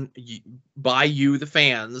voted on by you, the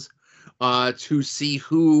fans, to see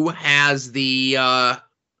who has the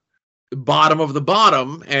bottom of the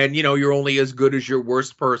bottom. And, you're only as good as your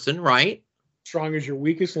worst person, right? Strong as your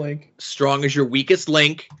weakest link. Strong as your weakest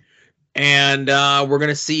link. And we're going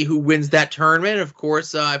to see who wins that tournament. Of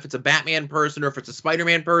course, if it's a Batman person or if it's a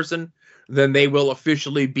Spider-Man person, then they will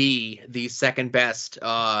officially be the second best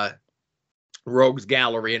Rogues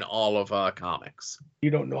Gallery in all of comics.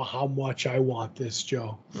 You don't know how much I want this,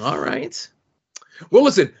 Joe. All right. Well,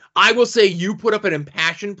 listen, I will say you put up an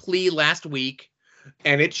impassioned plea last week,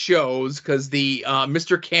 and it shows because the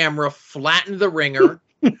Mr. Camera flattened the ringer.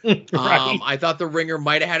 Right. I thought the ringer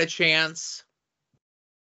might have had a chance.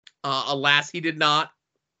 Alas, he did not.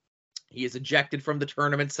 He is ejected from the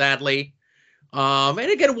tournament, sadly. And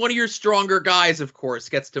again, one of your stronger guys, of course,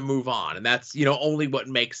 gets to move on. And that's, only what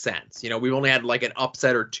makes sense. We've only had like an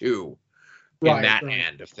upset or two in that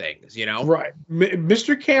end of things, Right.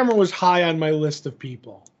 Mr. Cameron was high on my list of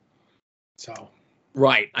people. So.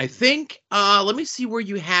 Right. I think, let me see where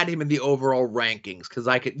you had him in the overall rankings. Because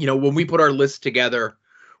I could, when we put our list together,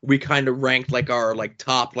 we kind of ranked like our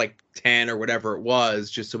top 10 or whatever it was,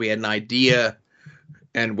 just so we had an idea.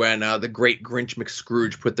 And when the great Grinch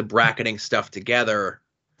McScrooge put the bracketing stuff together,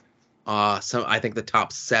 I think the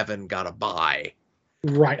top 7 got a bye.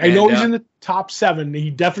 Right. I know he's in the top 7. He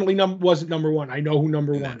definitely wasn't number 1. I know who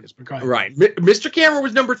number 1 is. Right. Mr. Camera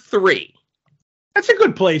was number 3. That's a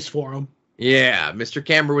good place for him. Yeah. Mr.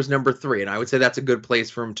 Camera was number 3. And I would say that's a good place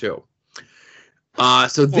for him, too.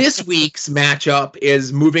 So this week's matchup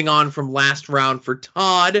is moving on from last round for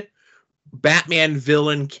Todd. Batman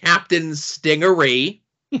villain Captain Stingery.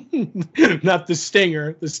 Not the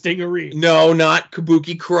Stinger, the Stingery. No, not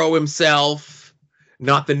Kabuki Crow himself.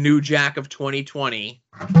 Not the New Jack of 2020.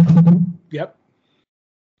 Yep.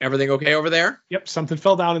 Everything okay over there? Yep. Something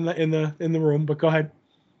fell down in the room, but go ahead.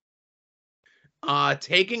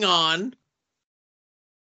 Taking on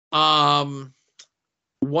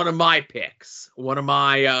one of my picks, one of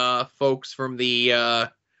my folks from the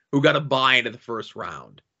who got a bye into the first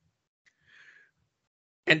round.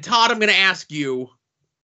 And Todd, I'm going to ask you,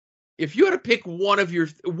 if you had to pick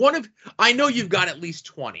I know you've got at least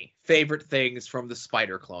 20 favorite things from the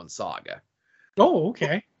Spider-Clone saga. Oh,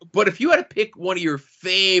 okay. But if you had to pick one of your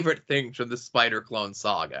favorite things from the Spider-Clone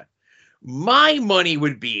saga, my money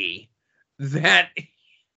would be that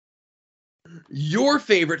your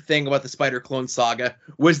favorite thing about the Spider-Clone saga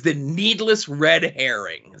was the needless red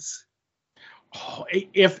herrings. Oh,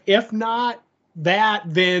 if not that,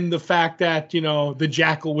 then the fact that, the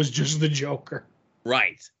Jackal was just the Joker.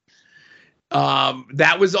 Right.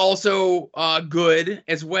 That was also good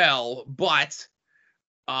as well, but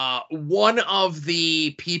one of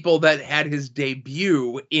the people that had his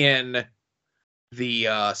debut in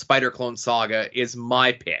the Spider-Clone saga is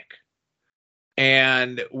my pick.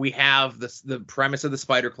 And we have the premise of the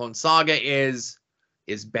Spider-Clone saga is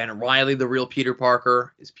Ben Reilly the real Peter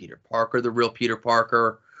Parker? Is Peter Parker the real Peter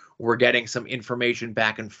Parker? We're getting some information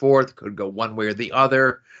back and forth. Could go one way or the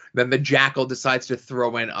other. Then the Jackal decides to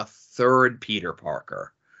throw in a third Peter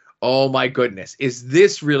Parker. Oh my goodness. Is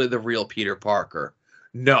this really the real Peter Parker?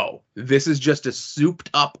 No. This is just a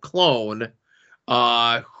souped up clone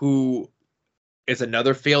who is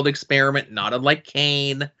another failed experiment, not unlike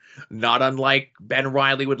Kane, not unlike Ben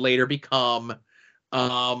Reilly would later become.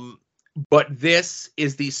 But this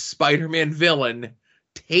is the Spider-Man villain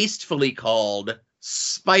tastefully called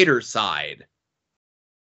Spider-Side.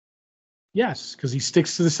 Yes, because he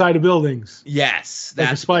sticks to the side of buildings. Yes, Like a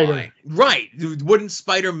that's spider. why. Right. Wouldn't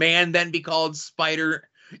Spider-Man then be called Spider?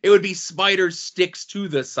 It would be Spider sticks to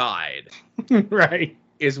the side. Right.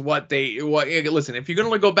 Is what they listen, if you're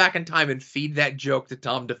going to go back in time and feed that joke to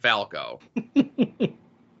Tom DeFalco.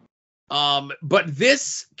 But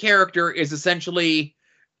this character is essentially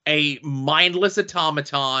a mindless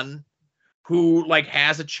automaton who like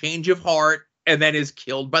has a change of heart and then is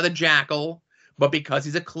killed by the Jackal. But because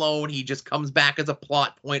he's a clone, he just comes back as a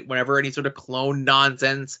plot point whenever any sort of clone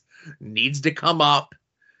nonsense needs to come up.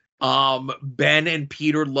 Ben and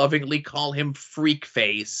Peter lovingly call him Freak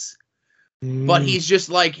Face. But he's just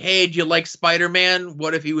like, hey, do you like Spider-Man?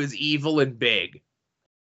 What if he was evil and big?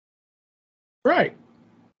 Right.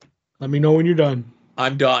 Let me know when you're done.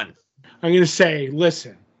 I'm done. I'm going to say,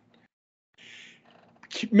 listen,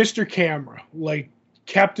 Mr. Camera, like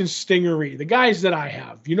Captain Stingery, the guys that I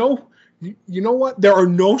have, you know what? There are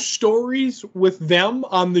no stories with them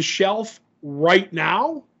on the shelf right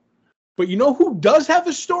now. But you know who does have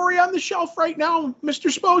a story on the shelf right now,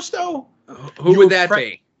 Mr. Sposto? Who would that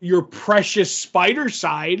be? Your precious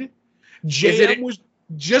Spider-Side. JM was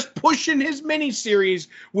just pushing his miniseries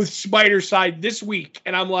with Spider-Side this week.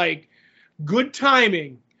 And I'm like, good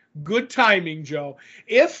timing. Good timing, Joe.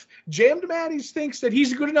 If J.M. DeMatteis thinks that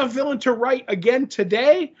he's a good enough villain to write again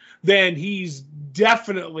today, then he's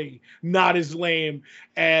definitely not as lame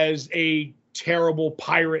as a terrible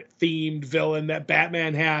pirate-themed villain that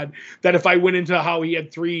Batman had. That if I went into how he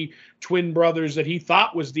had 3 twin brothers that he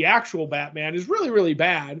thought was the actual Batman is really, really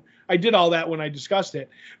bad. I did all that when I discussed it.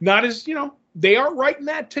 Not as, they aren't writing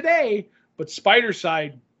that today, but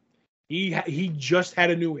Spider-Side, he just had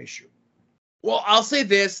a new issue. Well, I'll say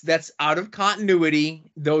this, that's out of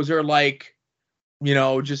continuity. Those are like,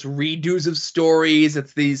 just redos of stories.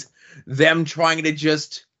 It's them trying to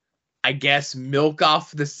just, I guess, milk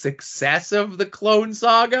off the success of the Clone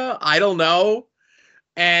Saga. I don't know.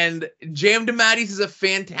 And J.M. DeMatteis is a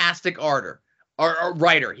fantastic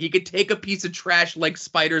writer. He could take a piece of trash like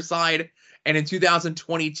Spider-Side and in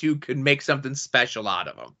 2022 could make something special out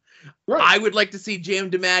of him. Right. I would like to see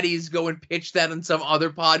J.M. DeMatteis go and pitch that on some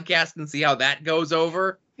other podcast and see how that goes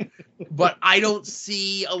over. But I don't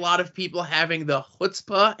see a lot of people having the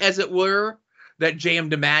chutzpah, as it were, that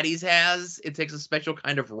J.M. DeMatteis has. It takes a special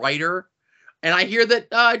kind of writer. And I hear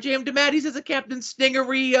that J.M. DeMatteis has a Captain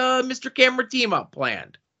Stingery, Mr. Camera team-up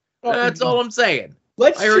planned. That's all I'm saying.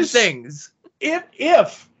 I heard things.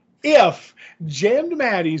 If J.M.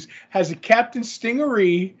 DeMatteis has a Captain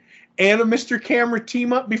Stingery and a Mr. Camera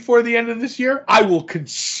team-up before the end of this year, I will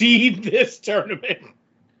concede this tournament.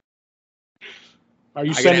 Are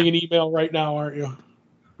you sending an email right now, aren't you?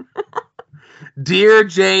 Dear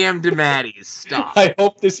J.M. DeMatteis, stop. I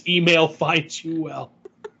hope this email finds you well.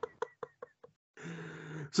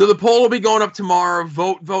 So the poll will be going up tomorrow.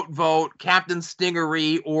 Vote, vote, vote. Captain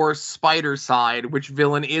Stingery or Spider-Side. Which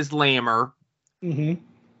villain is lamer? Mm-hmm.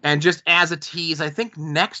 And just as a tease, I think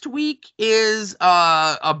next week is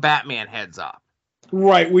a Batman heads up.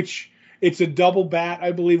 Right, which it's a double bat,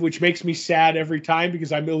 I believe, which makes me sad every time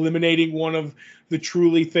because I'm eliminating one of the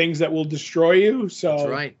truly things that will destroy you. So that's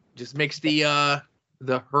right. Just makes the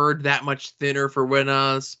herd that much thinner for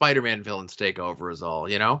when Spider-Man villains take over is all,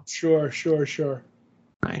 Sure.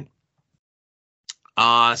 Right.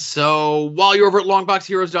 So while you're over at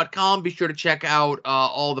longboxheroes.com, be sure to check out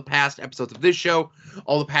all the past episodes of this show,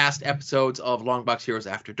 all the past episodes of Longbox Heroes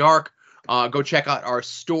After Dark. Go check out our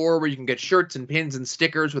store where you can get shirts and pins and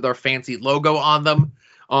stickers with our fancy logo on them.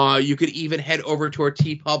 You could even head over to our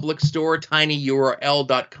TeePublic store,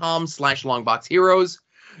 tinyurl.com/longboxheroes,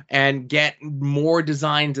 and get more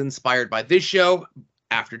designs inspired by this show,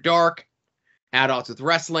 After Dark, At Odds with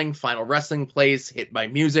Wrestling, Final Wrestling Place, Hit by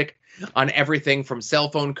Music, on everything from cell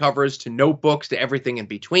phone covers to notebooks to everything in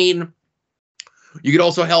between. You could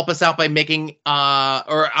also help us out by making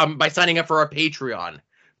by signing up for our Patreon.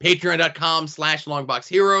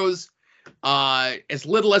 Patreon.com/longboxheroes. As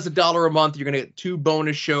little as $1 a month, you're going to get 2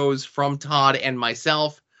 bonus shows from Todd and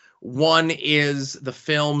myself. One is the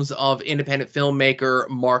films of independent filmmaker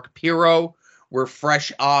Mark Pirro. We're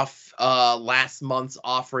fresh off last month's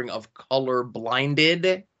offering of Color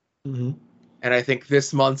Blinded. Mm-hmm. And I think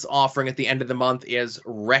this month's offering at the end of the month is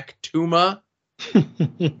Rectuma.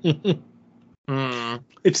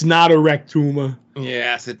 It's not a Rectuma.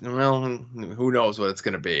 Yes. Who knows what it's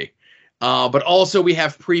going to be. But also we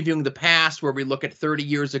have Previewing the Past, where we look at 30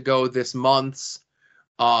 years ago this month's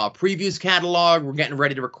previews catalog. We're getting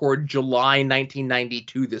ready to record July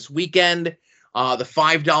 1992 this weekend. The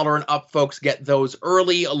 $5 and up folks get those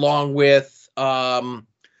early, along with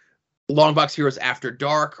Longbox Heroes After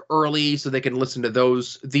Dark early, so they can listen to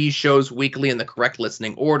these shows weekly in the correct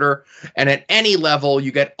listening order. And at any level,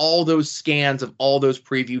 you get all those scans of all those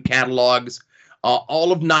preview catalogs.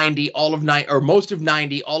 All of 90, all of 9, or most of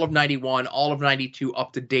 90, all of 91, all of 92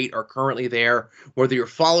 up to date are currently there. Whether you're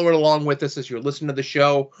following along with us as you're listening to the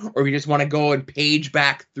show, or you just want to go and page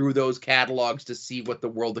back through those catalogs to see what the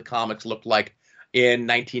world of comics looked like in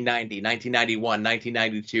 1990, 1991,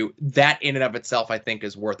 1992. That in and of itself, I think,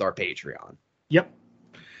 is worth our Patreon. Yep.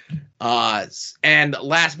 And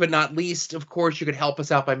last but not least, of course, you could help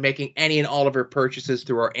us out by making any and all of your purchases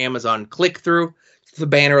through our Amazon click-through. It's the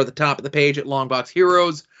banner at the top of the page at Longbox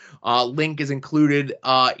Heroes. Link is included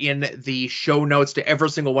in the show notes to every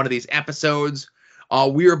single one of these episodes.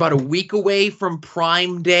 We are about a week away from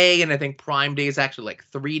Prime Day, and I think Prime Day is actually like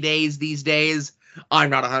 3 days these days. I'm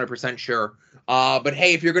not 100% sure. But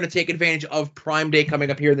hey, if you're going to take advantage of Prime Day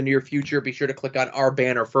coming up here in the near future, be sure to click on our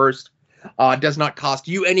banner first. It does not cost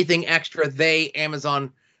you anything extra.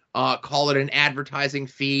 Amazon, call it an advertising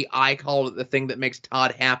fee. I call it the thing that makes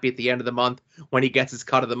Todd happy at the end of the month when he gets his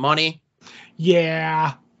cut of the money.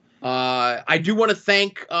 Yeah. I do want to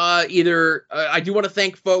thank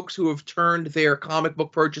folks who have turned their comic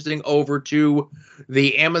book purchasing over to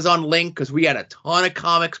the Amazon link, because we had a ton of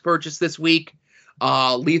comics purchased this week.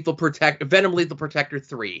 Venom Lethal Protector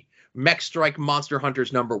 3, Mech Strike Monster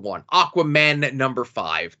Hunters #1, Aquaman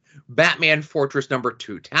 #5, Batman Fortress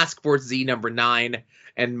 #2, Task Force Z #9,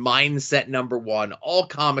 and Mindset #1. All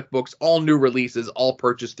comic books, all new releases, all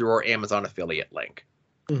purchased through our Amazon affiliate link.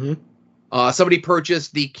 Mm-hmm. Somebody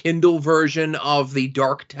purchased the Kindle version of the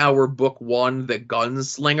Dark Tower Book 1, The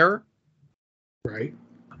Gunslinger. Right.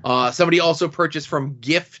 Somebody also purchased from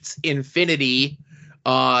Gifts Infinity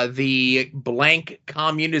the blank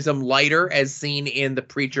communism lighter as seen in the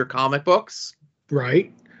Preacher comic books.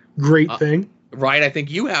 Right. Great thing. Right. I think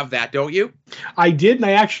you have that, don't you? I did. And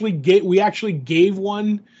we actually gave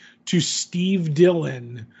one to Steve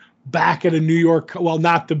Dillon back at a New York. Well,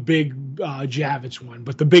 not the big Javits one,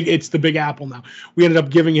 but it's the Big Apple now. We ended up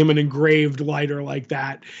giving him an engraved lighter like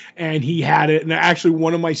that, and he had it. And actually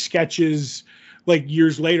one of my sketches, like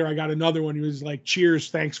years later, I got another one. He was like, cheers,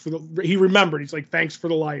 thanks for he remembered. He's like, thanks for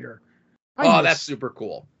the lighter. That's super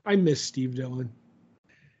cool. I miss Steve Dillon.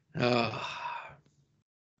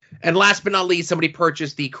 And last but not least, somebody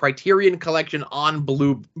purchased the Criterion Collection on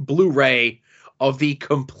Blu-ray of the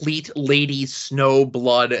complete Lady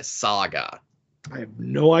Snowblood saga. I have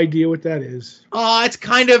no idea what that is. It's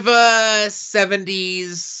kind of a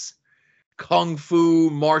 70s kung fu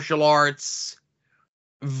martial arts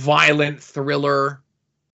violent thriller.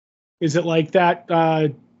 Is it like that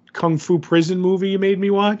kung fu prison movie you made me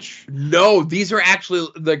watch? No, these are actually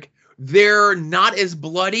they're not as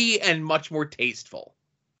bloody and much more tasteful.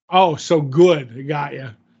 Oh, so good. I got you.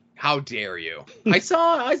 How dare you? I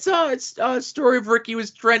saw a story of Ricky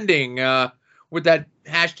was trending with that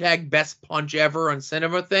hashtag best punch ever on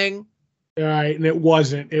cinema thing. All right, and it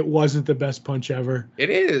wasn't the best punch ever. It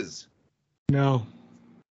is. No.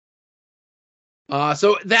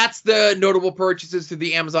 So that's the notable purchases through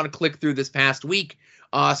the Amazon click-through this past week.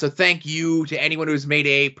 So thank you to anyone who's made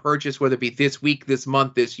a purchase, whether it be this week, this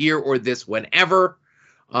month, this year, or this whenever.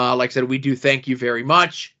 Like I said, we do thank you very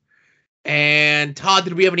much. And Todd,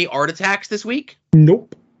 did we have any art attacks this week?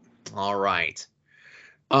 Nope. All right.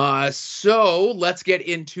 So let's get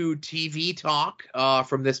into TV talk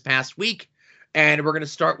from this past week. And we're going to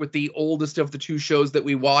start with the oldest of the two shows that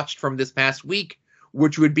we watched from this past week,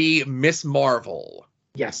 which would be Miss Marvel.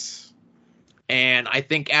 Yes. And I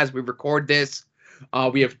think as we record this,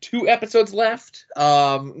 we have 2 episodes left.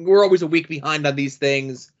 We're always a week behind on these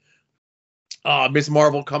things. Miss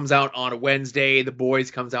Marvel comes out on a Wednesday. The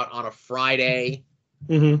Boys comes out on a Friday.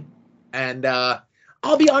 Mm-hmm. And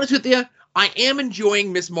I'll be honest with you, I am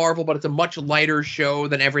enjoying Miss Marvel, but it's a much lighter show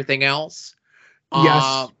than everything else.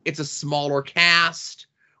 Yes. It's a smaller cast.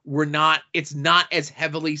 It's not as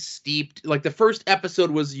heavily steeped. Like the first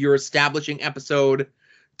episode was your establishing episode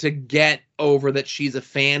to get over that she's a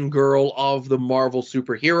fangirl of the Marvel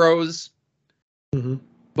superheroes. Mm-hmm.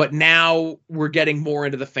 But now we're getting more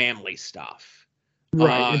into the family stuff.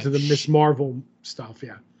 Right, into the Miss Marvel stuff,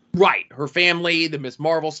 yeah. Right, her family, the Miss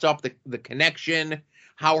Marvel stuff, the connection,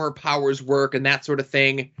 how her powers work, and that sort of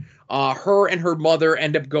thing. Her and her mother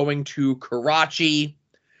end up going to Karachi,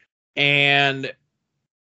 and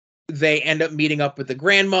they end up meeting up with the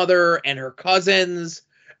grandmother and her cousins,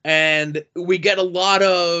 and we get a lot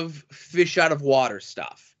of fish out of water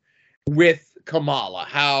stuff with Kamala,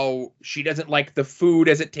 how she doesn't like the food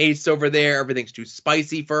as it tastes over there. Everything's too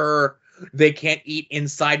spicy for her. They can't eat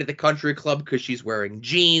inside of the country club because she's wearing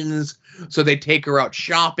jeans. So they take her out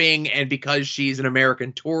shopping, and because she's an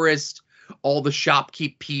American tourist, all the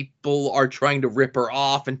shopkeep people are trying to rip her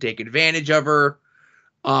off and take advantage of her.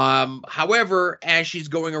 However, as she's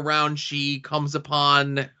going around, she comes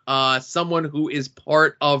upon someone who is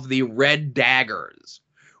part of the Red Daggers,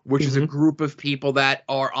 which is a group of people that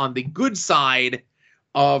are on the good side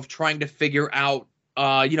of trying to figure out,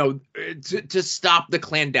 to stop the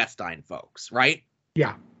clandestine folks, right?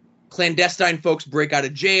 Yeah. Clandestine folks break out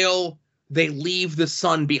of jail. They leave the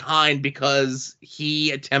son behind because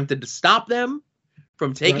he attempted to stop them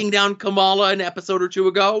from taking down Kamala an episode or two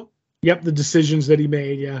ago. Yep, the decisions that he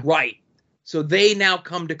made, yeah. Right. So they now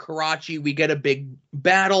come to Karachi. We get a big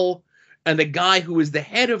battle, and the guy who is the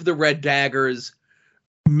head of the Red Daggers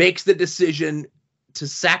makes the decision to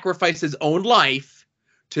sacrifice his own life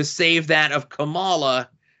to save that of Kamala.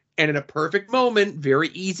 And in a perfect moment, very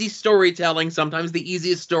easy storytelling, sometimes the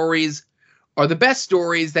easiest stories are the best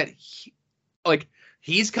stories, that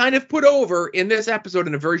he's kind of put over in this episode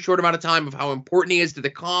in a very short amount of time of how important he is to the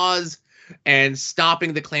cause and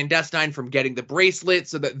stopping the clandestine from getting the bracelet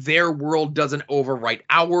so that their world doesn't overwrite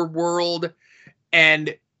our world,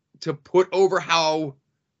 and to put over how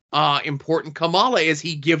important Kamala is,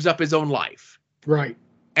 he gives up his own life. Right.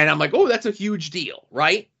 And I'm like, oh, that's a huge deal,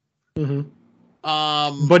 right?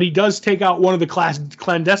 Mm-hmm. But he does take out one of the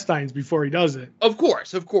clandestines before he does it. Of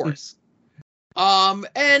course. And,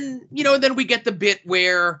 then we get the bit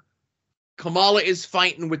where Kamala is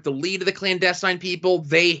fighting with the lead of the clandestine people.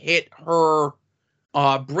 They hit her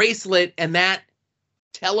bracelet, and that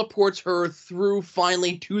teleports her through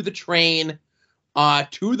finally to the train,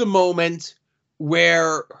 to the moment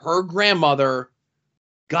where her grandmother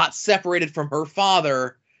got separated from her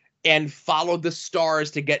father and followed the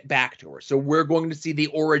stars to get back to her. So we're going to see the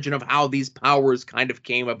origin of how these powers kind of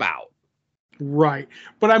came about. Right.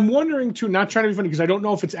 But I'm wondering, too, not trying to be funny, because I don't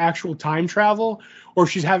know if it's actual time travel or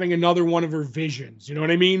she's having another one of her visions. You know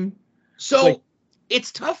what I mean? So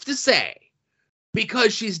it's tough to say,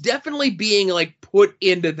 because she's definitely being put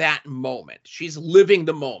into that moment. She's living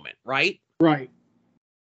the moment, right? Right.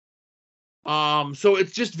 So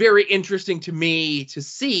it's just very interesting to me to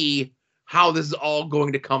see how this is all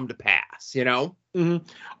going to come to pass, you know?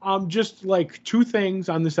 Mm-hmm. Just two things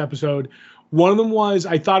on this episode. One of them was,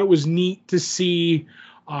 I thought it was neat to see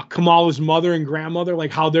Kamala's mother and grandmother,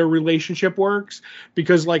 how their relationship works,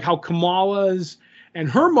 because how Kamala's and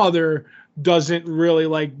her mother doesn't really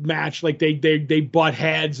match. They butt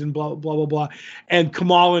heads and blah, blah, blah, blah. And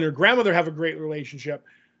Kamala and her grandmother have a great relationship.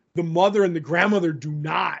 The mother and the grandmother do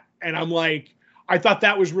not. And I'm I thought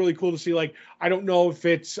that was really cool to see. I don't know if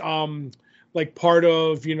it's part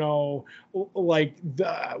of,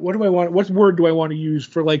 what word do I want to use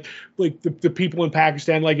for the people in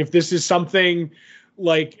Pakistan? If this is something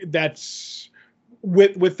that's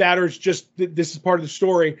with that, or it's just this is part of the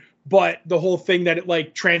story, but the whole thing that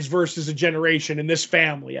it transverses a generation in this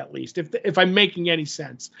family, at least, if I'm making any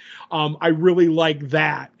sense. I really like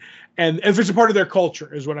that. And if it's a part of their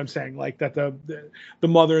culture, is what I'm saying, that the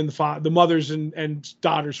mother and the mothers and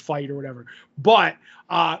daughters fight or whatever. But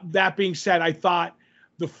that being said, I thought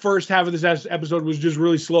the first half of this episode was just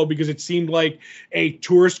really slow because it seemed like a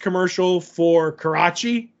tourist commercial for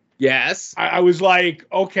Karachi. Yes. I was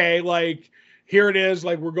okay, here it is.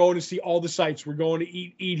 We're going to see all the sights. We're going to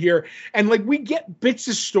eat here. And we get bits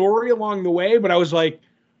of story along the way, but I was I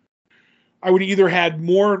would either had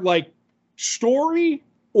more story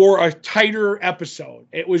or a tighter episode.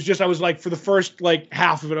 It was just, I was for the first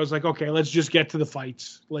half of it, I was okay, let's just get to the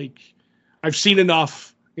fights. I've seen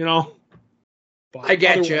enough, But I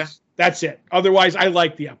get you. That's it. Otherwise, I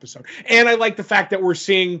like the episode. And I like the fact that we're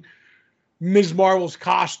seeing Ms. Marvel's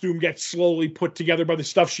costume get slowly put together by the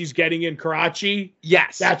stuff she's getting in Karachi.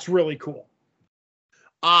 Yes. That's really cool.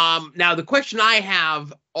 Now the question I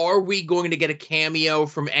have, are we going to get a cameo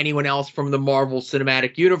from anyone else from the Marvel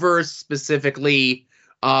Cinematic Universe, specifically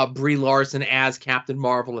Brie Larson as Captain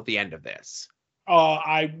Marvel at the end of this?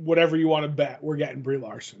 Whatever you want to bet, we're getting Brie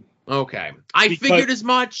Larson. Okay. I figured as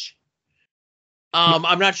much.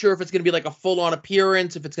 I'm not sure if it's going to be a full-on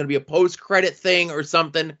appearance, if it's going to be a post-credit thing or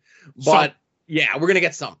something, but yeah, we're going to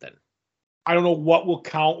get something. I don't know what will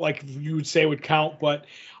count, you would say would count, but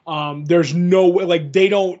there's no way, they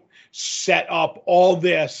don't set up all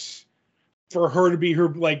this for her to be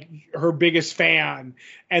her biggest fan,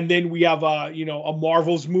 and then we have a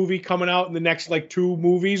Marvel's movie coming out in the next 2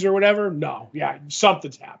 movies or whatever. No, yeah,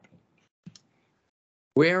 something's happening.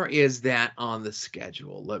 Where is that on the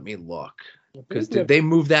schedule? Let me look. Because did they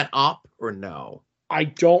move that up or no? I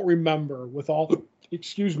don't remember with all the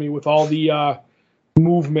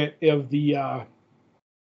movement of the.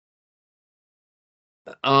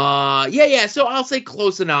 Yeah. So I'll say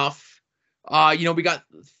close enough. We got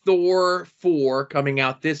Thor 4 coming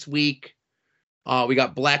out this week. We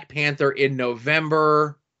got Black Panther in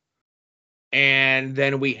November. And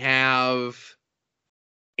then we have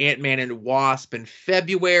Ant-Man and Wasp in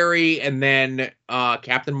February. And then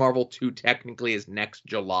Captain Marvel 2 technically is next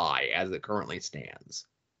July as it currently stands.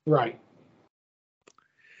 Right.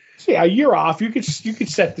 So yeah, a year off. You could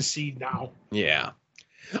set the seed now. Yeah.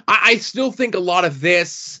 I still think a lot of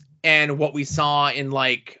this and what we saw in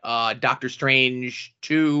like Doctor Strange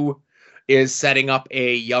 2 is setting up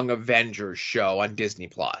a Young Avengers show on Disney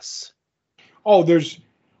Plus. Oh, there's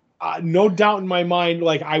no doubt in my mind.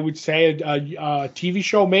 Like I would say a TV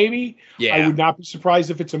show, maybe. Yeah. I would not be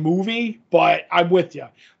surprised if it's a movie, but I'm with you.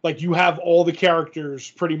 Like you have all the characters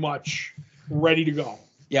pretty much ready to go.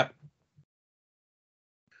 Yep.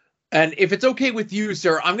 And if it's okay with you,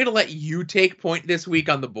 sir, I'm going to let you take point this week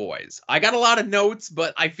on The Boys. I got a lot of notes,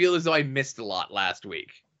 but I feel as though I missed a lot last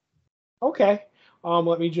week. Okay.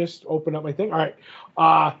 Let me just open up my thing. All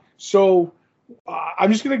right. So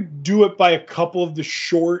I'm just going to do it by a couple of the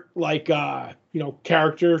short, like,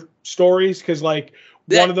 character stories. Because, like,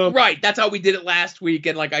 one of them. Right. That's how we did it last week.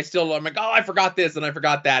 And, like, I'm like, oh, I forgot this and I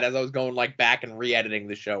forgot that as I was going, like, back and re-editing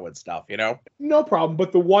the show and stuff, you know? No problem.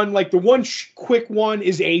 But the one quick one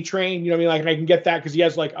is A-Train. You know what I mean? Like, I can get that because he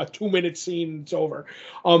has, like, a 2-minute scene and it's over.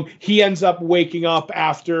 He ends up waking up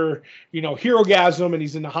after, Herogasm, and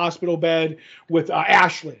he's in the hospital bed with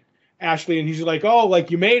Ashley, and he's like, oh,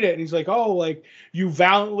 like, you made it. And he's like, oh, like, you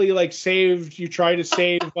valiantly, like, you tried to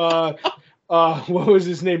save, what was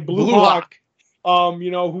his name? Blue Hawk.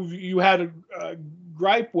 Who you had a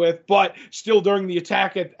gripe with, but still during the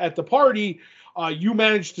attack at the party, you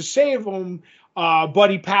managed to save him, but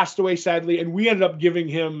he passed away sadly, and we ended up giving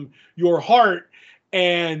him your heart,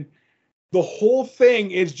 and the whole thing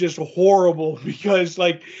is just horrible because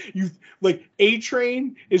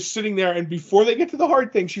A-Train is sitting there, and before they get to the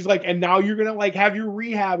heart thing, she's like, and now you're gonna like have your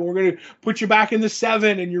rehab, and we're gonna put you back in the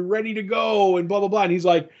 7, and you're ready to go, and blah blah blah, and he's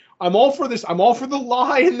like, I'm all for this. I'm all for the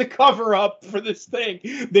lie and the cover up for this thing.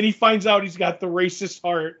 Then he finds out he's got the racist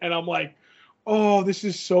heart. And I'm like, oh, this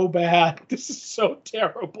is so bad. This is so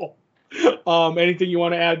terrible. Anything you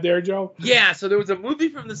want to add there, Joe? Yeah, so there was a movie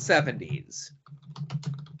from the 70s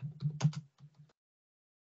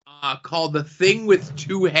called The Thing with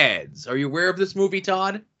Two Heads. Are you aware of this movie,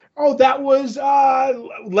 Todd? Oh, that was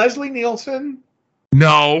Leslie Nielsen.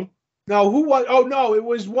 No. No, who was? Oh, no, it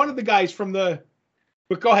was one of the guys from the...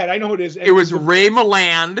 But go ahead. I know who it is. It was Ray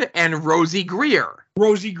Milland and Rosie Greer.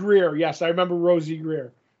 Rosie Greer. Yes, I remember Rosie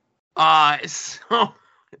Greer. So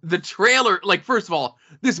the trailer, like, first of all,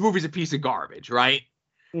 this movie's a piece of garbage, right?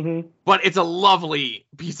 Mm-hmm. But it's a lovely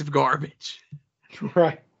piece of garbage.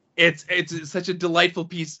 Right. It's such a delightful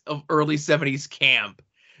piece of early 70s camp.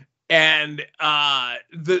 And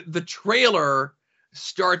the trailer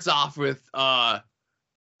starts off with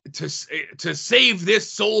to save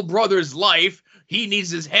this soul brother's life, he needs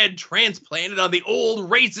his head transplanted on the old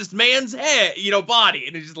racist man's head, body.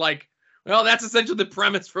 And it's just like, well, that's essentially the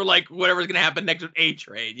premise for like whatever's going to happen next with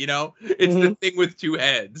A-Train, It's the thing with two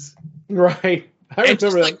heads. Right. I remember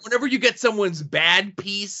that. Like whenever you get someone's bad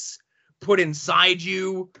piece put inside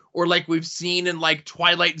you, or like we've seen in like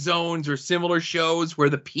Twilight Zones or similar shows where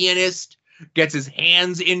the pianist gets his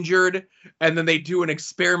hands injured and then they do an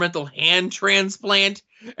experimental hand transplant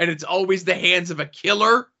and it's always the hands of a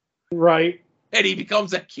killer. Right. And he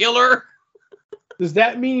becomes a killer. Does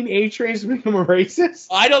that mean A-Train's become a racist?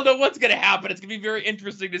 I don't know what's going to happen. It's going to be very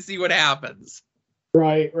interesting to see what happens.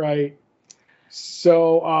 Right.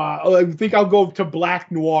 So I think I'll go to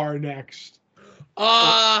Black Noir next.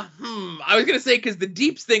 I was going to say, because the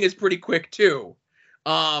Deeps thing is pretty quick, too.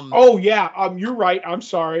 Oh, yeah. You're right. I'm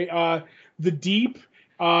sorry. The Deep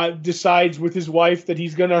decides with his wife that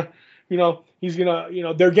he's going to,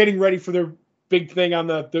 they're getting ready for their big thing on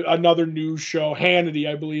the another news show, Hannity,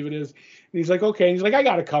 I believe it is. And he's like, okay. And he's like, I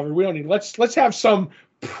got it covered. We don't need. Let's have some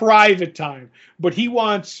private time. But he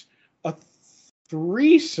wants a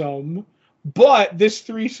threesome. But this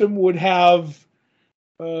threesome would have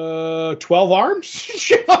 12 arms.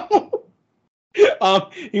 He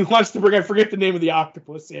wants to bring. I forget the name of the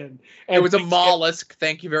octopus in. And it was a mollusk.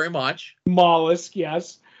 Thank you very much. Mollusk,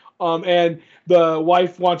 yes. And the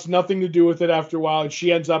wife wants nothing to do with it after a while, and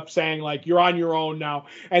she ends up saying, like, you're on your own now,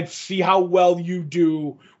 and see how well you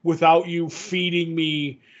do without me feeding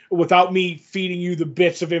you the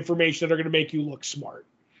bits of information that are going to make you look smart.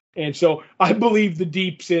 And so I believe the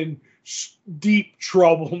Deep's in deep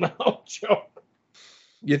trouble now, Joe.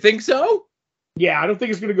 You think so? Yeah, I don't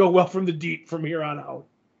think it's going to go well from the deep from here on out.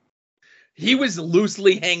 He was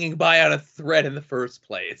loosely hanging by on a thread in the first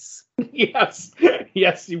place. Yes,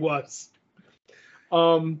 he was.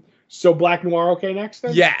 So Black Noir okay next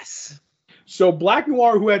then? Yes. So Black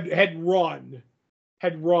Noir, who had run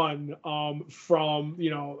from the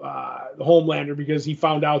Homelander because he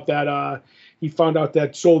found out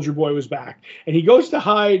that Soldier Boy was back, and he goes to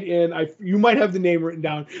hide in you might have the name written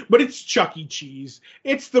down, but it's Chuck E. Cheese.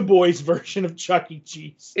 It's the boys' version of Chuck E.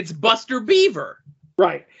 Cheese. It's Buster Beaver.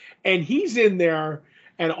 Right, and he's in there.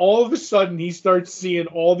 And all of a sudden, he starts seeing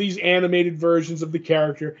all these animated versions of the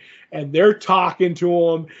character, and they're talking to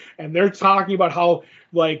him, and they're talking about how,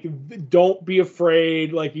 like, don't be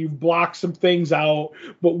afraid, like, you've blocked some things out,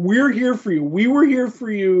 but we're here for you. We were here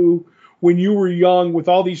for you when you were young with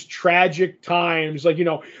all these tragic times, like,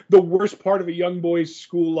 the worst part of a young boy's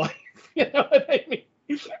school life. You know what I mean?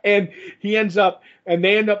 And they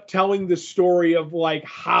end up telling the story of, like,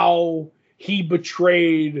 how he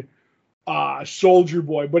betrayed Soldier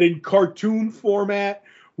Boy, but in cartoon format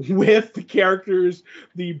with the characters,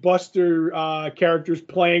 the Buster characters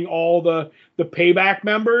playing all the Payback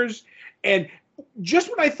members. And just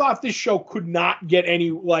when I thought this show could not get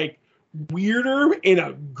any like weirder in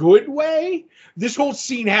a good way, this whole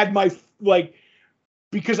scene had my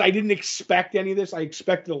because I didn't expect any of this. I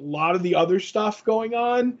expected a lot of the other stuff going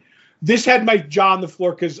on. This had my jaw on the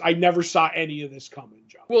floor because I never saw any of this coming,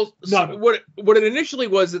 John. Well, so what it initially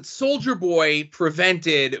was that Soldier Boy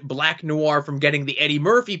prevented Black Noir from getting the Eddie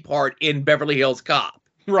Murphy part in Beverly Hills Cop.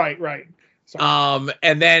 Right.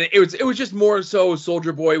 And then it was just more so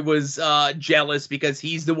Soldier Boy was jealous because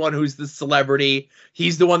he's the one who's the celebrity.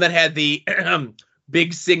 He's the one that had the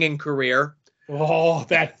big singing career. Oh,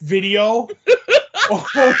 that video.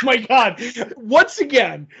 Oh my God. Once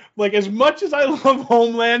again, like as much as I love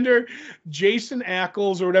Homelander, Jason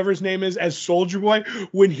Ackles or whatever his name is as Soldier Boy,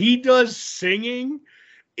 when he does singing,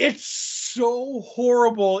 it's so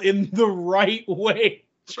horrible in the right way.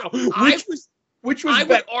 I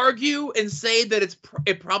would argue and say that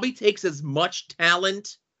it probably takes as much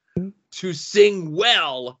talent to sing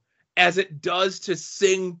well as it does to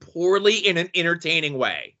sing poorly in an entertaining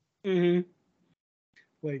way. Mm-hmm.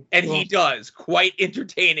 He does quite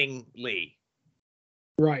entertainingly.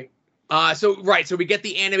 Right. So we get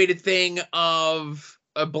the animated thing of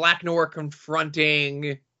Black Noir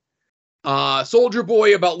confronting Soldier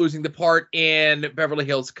Boy about losing the part in Beverly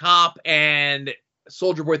Hills Cop, and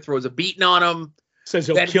Soldier Boy throws a beating on him. Says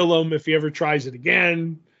he'll kill him if he ever tries it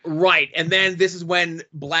again. Right. And then this is when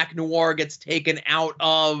Black Noir gets taken out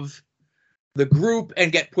of the group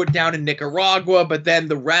and get put down in Nicaragua, but then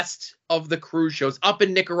the rest of the crew shows up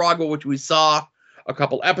in Nicaragua, which we saw a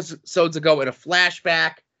couple episodes ago in a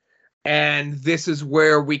flashback. And this is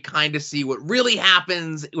where we kind of see what really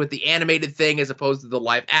happens with the animated thing as opposed to the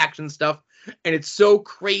live action stuff. And it's so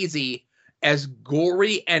crazy, as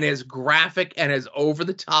gory and as graphic and as over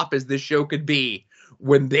the top as this show could be,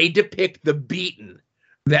 when they depict the beating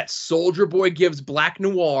that Soldier Boy gives Black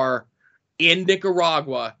Noir in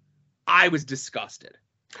Nicaragua. I was disgusted.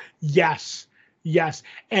 Yes.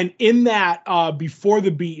 And in that, before the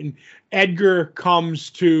beating, Edgar comes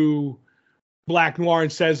to Black Noir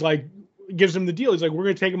and says, like, gives him the deal. He's like, we're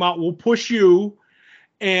going to take him out. We'll push you.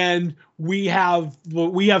 And we have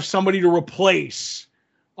somebody to replace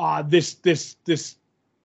this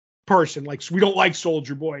person. Like, we don't like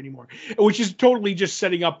Soldier Boy anymore, which is totally just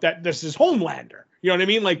setting up that this is Homelander. You know what I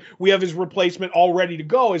mean? Like, we have his replacement all ready to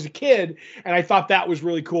go as a kid, and I thought that was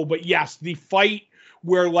really cool. But yes, the fight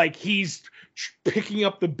where, like, he's picking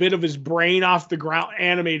up the bit of his brain off the ground,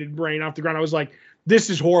 animated brain off the ground, I was like,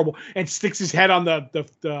 this is horrible. And sticks his head on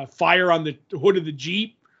the fire on the hood of the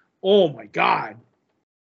Jeep. Oh, my God.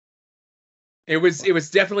 It was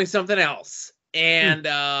definitely something else. And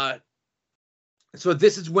so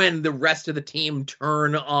this is when the rest of the team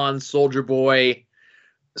turn on Soldier Boy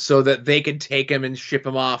so that they can take him and ship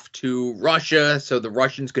him off to Russia so the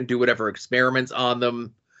Russians can do whatever experiments on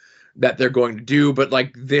them that they're going to do. But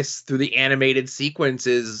like this, through the animated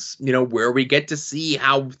sequences, where we get to see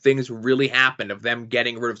how things really happened of them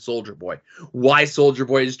getting rid of Soldier Boy, why Soldier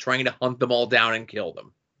Boy is trying to hunt them all down and kill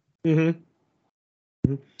them.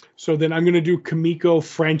 Mm-hmm. So then I'm going to do Kimiko,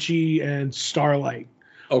 Frenchie, and Starlight.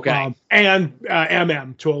 Okay. And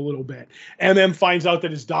MM to a little bit. MM finds out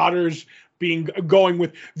that his daughter's going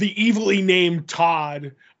with the evilly named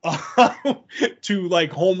Todd to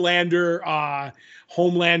like Homelander,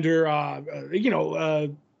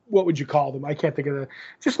 what would you call them? I can't think of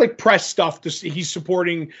just like press stuff. He's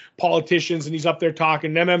supporting politicians and he's up there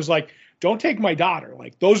talking. And MM's like, don't take my daughter.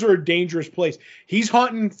 Like, those are a dangerous place. He's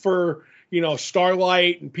hunting for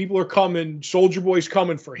Starlight and people are coming, Soldier Boy's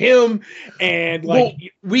coming for him. And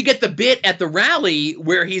we get the bit at the rally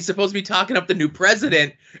where he's supposed to be talking up the new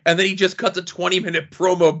president, and then he just cuts a 20-minute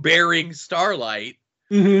promo burying Starlight.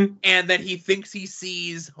 Mm-hmm. And then he thinks he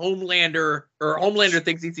sees Homelander, or Homelander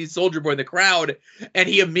thinks he sees Soldier Boy in the crowd, and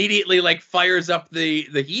he immediately fires up the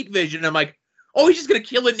heat vision. And I'm like, oh, he's just gonna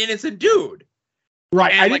kill an innocent dude,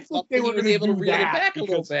 right? And I didn't think they were going to able to reel it back a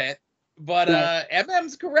little bit, but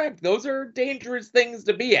MM's correct; those are dangerous things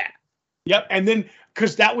to be at. Yep, and then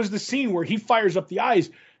because that was the scene where he fires up the eyes,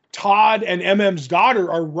 Todd and MM's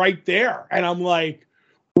daughter are right there, and I'm like,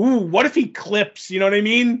 ooh, what if he clips? You know what I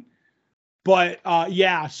mean? But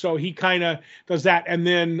so he kind of does that, and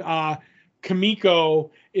then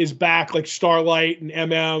Kimiko is back, like Starlight and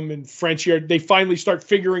MM and Frenchie. They finally start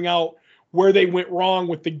figuring out where they went wrong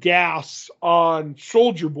with the gas on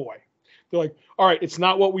Soldier Boy. They're like, all right, it's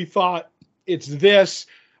not what we thought. It's this.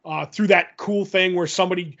 Through that cool thing where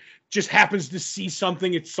somebody just happens to see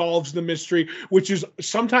something, it solves the mystery, which is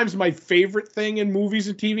sometimes my favorite thing in movies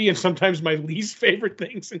and TV and sometimes my least favorite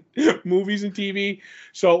things in movies and TV.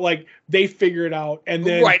 So they figure it out. And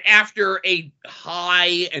then right after a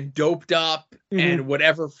high and doped up and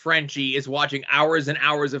whatever Frenchie is watching hours and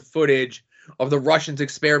hours of footage of the Russians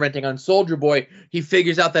experimenting on Soldier Boy, he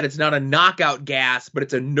figures out that it's not a knockout gas, but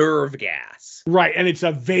it's a nerve gas. Right, and it's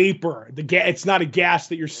a vapor. It's not a gas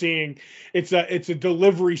that you're seeing. It's a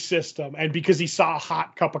delivery system. And because he saw a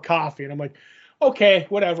hot cup of coffee, and I'm like, okay,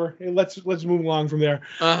 whatever. Let's move along from there.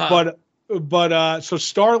 Uh-huh. But so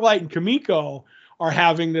Starlight and Kimiko are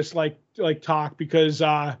having this talk because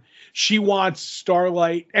she wants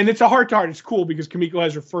Starlight, and it's a heart to heart. It's cool because Kimiko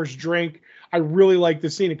has her first drink. I really like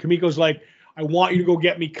this scene, and Kimiko's like, I want you to go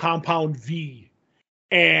get me Compound V.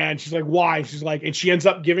 And she's like, why? She's like, and she ends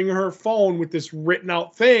up giving her phone with this written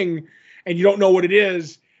out thing, and you don't know what it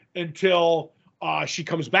is until she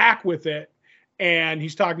comes back with it. And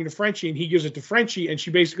he's talking to Frenchie, and he gives it to Frenchie, and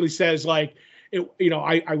she basically says, I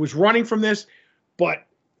was running from this, but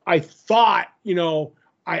I thought,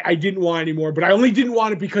 I didn't want it anymore, but I only didn't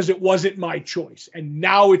want it because it wasn't my choice. And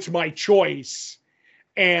now it's my choice.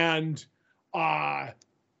 And, I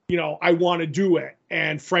want to do it.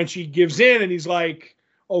 And Frenchie gives in, and he's like,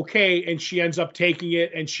 okay. And she ends up taking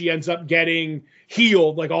it, and she ends up getting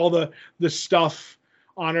healed, all the stuff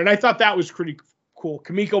on her. And I thought that was pretty cool.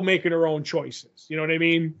 Kimiko making her own choices. You know what I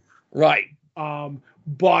mean? Right.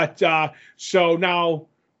 So now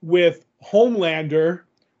with Homelander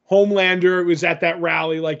was at that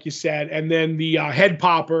rally, like you said, and then the head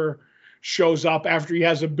popper shows up after he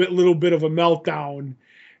has a little bit of a meltdown,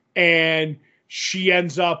 and she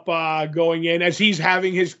ends up going in as he's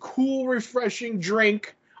having his cool, refreshing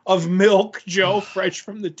drink of milk, Joe, fresh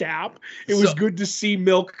from the tap. It was good to see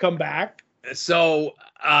milk come back. So,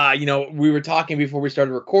 we were talking before we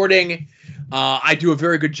started recording. I do a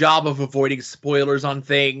very good job of avoiding spoilers on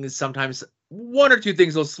things. Sometimes one or two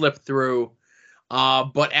things will slip through.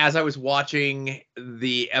 But as I was watching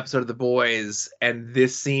the episode of The Boys and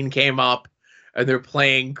this scene came up, and they're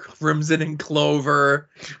playing Crimson and Clover,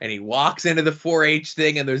 and he walks into the 4-H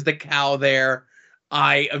thing, and there's the cow there,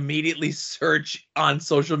 I immediately search on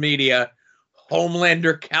social media,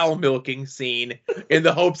 Homelander cow milking scene, in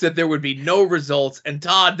the hopes that there would be no results. And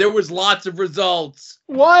Todd, there was lots of results.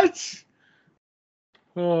 What?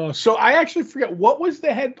 Oh, so I actually forget, what was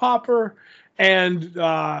the head popper and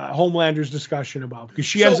Homelander's discussion about? Because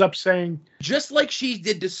she ends up saying, just like she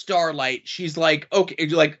did to Starlight, she's like,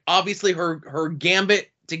 okay, obviously her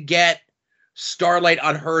gambit to get Starlight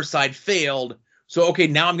on her side failed. So, okay,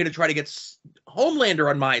 now I'm going to try to get Homelander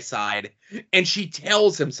on my side. And she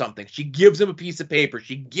tells him something. She gives him a piece of paper.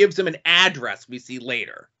 She gives him an address we see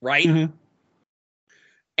later, right? Mm-hmm.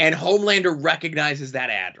 And Homelander recognizes that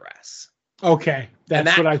address. Okay.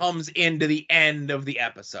 Comes into the end of the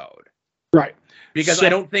episode. Right. Because I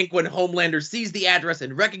don't think when Homelander sees the address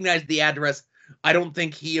and recognizes the address, I don't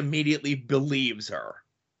think he immediately believes her.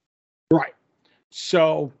 Right.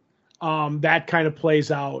 So that kind of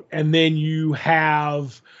plays out. And then you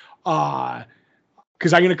have,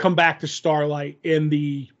 because I'm going to come back to Starlight in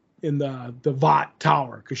the Vought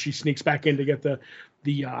Tower, because she sneaks back in to get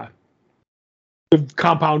the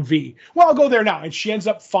Compound V. Well, I'll go there now. And she ends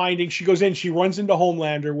up she goes in, she runs into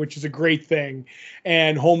Homelander, which is a great thing.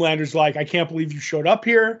 And Homelander's like, I can't believe you showed up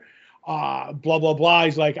here. Blah, blah, blah.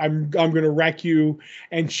 He's like, I'm going to wreck you.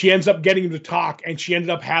 And she ends up getting him to talk, and she ended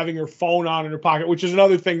up having her phone on in her pocket, which is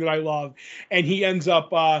another thing that I love. And he ends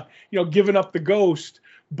up, giving up the ghost.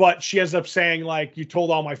 but she ends up saying, like, you told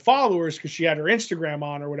all my followers, because she had her Instagram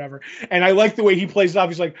on or whatever. And I like the way he plays it off.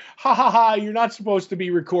 He's like, ha ha ha, you're not supposed to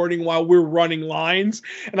be recording while we're running lines.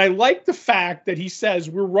 And I like the fact that he says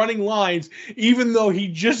we're running lines, even though he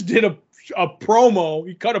just did a promo.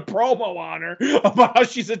 He cut a promo on her about how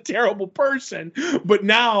she's a terrible person. But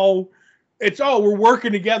now it's, we're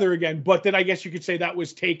working together again. But then I guess you could say that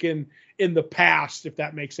was taken in the past, if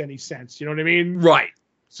that makes any sense. You know what I mean? Right.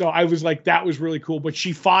 So I was like, that was really cool. But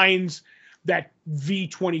she finds that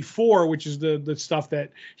V24, which is the stuff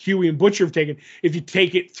that Huey and Butcher have taken. If you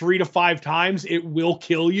take it 3 to 5 times, it will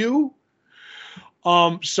kill you.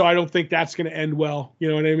 So I don't think that's going to end well. You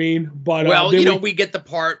know what I mean? But we get the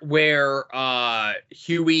part where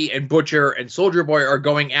Huey and Butcher and Soldier Boy are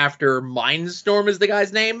going after Mindstorm, is the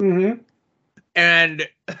guy's name. Mm-hmm. And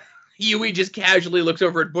Huey just casually looks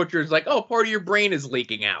over at Butcher and is like, "Oh, part of your brain is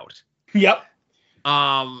leaking out." Yep.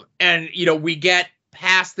 And we get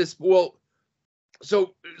past this. Well,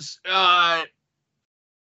 so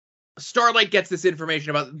Starlight gets this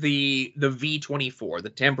information about the V24, the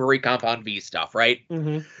temporary compound V stuff, right?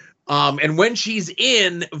 Mm-hmm. And when she's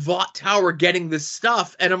in Vought Tower getting this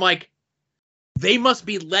stuff, and I'm like, they must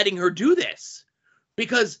be letting her do this,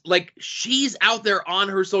 because like she's out there on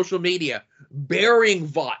her social media burying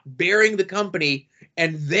Vought, burying the company,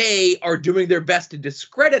 and they are doing their best to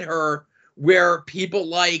discredit her, where people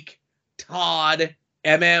like Todd,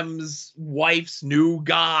 MM's wife's new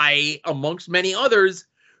guy, amongst many others,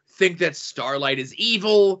 think that Starlight is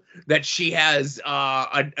evil, that she has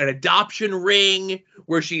an adoption ring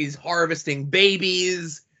where she's harvesting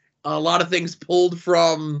babies, a lot of things pulled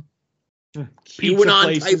from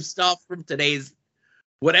QAnon type stuff from today's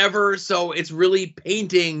whatever. So it's really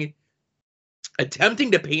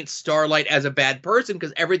attempting to paint Starlight as a bad person,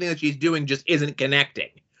 because everything that she's doing just isn't connecting.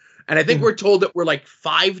 And I think we're told that we're like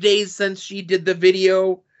 5 days since she did the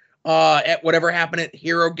video at whatever happened at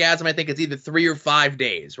HeroGasm. I think it's either 3 or 5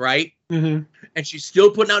 days, right? Mm-hmm. And she's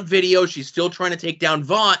still putting out videos. She's still trying to take down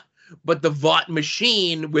Vought, but the Vought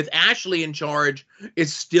machine with Ashley in charge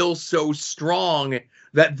is still so strong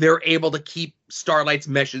that they're able to keep Starlight's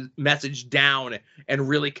message down and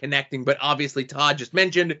really connecting. But obviously, Todd just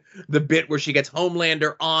mentioned the bit where she gets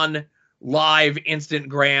Homelander on live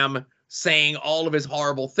Instagram saying all of his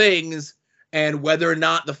horrible things, and whether or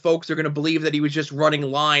not the folks are going to believe that he was just running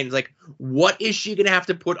lines. Like, what is she going to have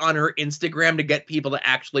to put on her Instagram to get people to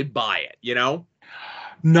actually buy it,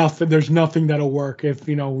 Nothing. There's nothing that'll work if,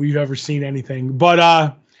 we've ever seen anything.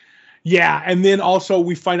 But, yeah. And then also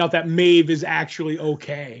we find out that Maeve is actually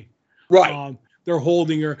okay. Right. They're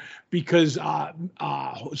holding her because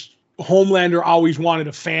Homelander always wanted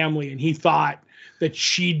a family, and he thought that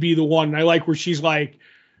she'd be the one. And I like where she's like,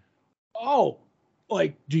 "Oh,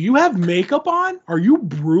 like, do you have makeup on? Are you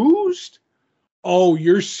bruised? Oh,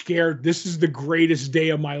 you're scared. This is the greatest day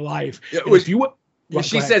of my life."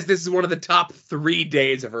 She says this is one of the top 3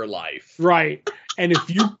 days of her life. Right. And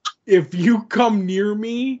if you come near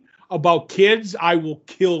me about kids, I will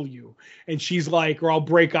kill you. And she's like, or I'll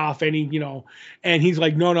break off any, and he's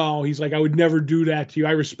like, no. He's like, I would never do that to you.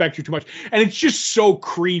 I respect you too much. And it's just so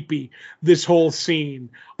creepy, this whole scene.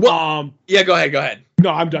 Well, yeah, go ahead.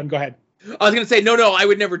 No, I'm done. Go ahead. I was going to say, no, I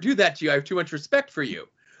would never do that to you. I have too much respect for you.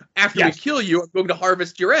 After we kill you, I'm going to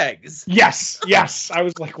harvest your eggs. Yes. I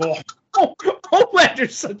was like, well,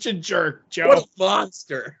 Homelander's such a jerk, Joe. What a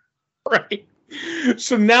monster. Right.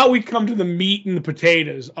 So now we come to the meat and the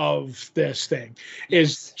potatoes of this thing.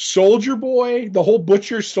 Is Soldier Boy, the whole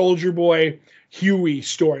Butcher, Soldier Boy, Huey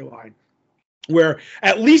storyline, where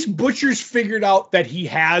at least Butcher's figured out that he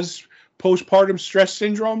has postpartum stress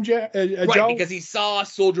syndrome, Joe? Because he saw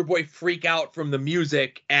Soldier Boy freak out from the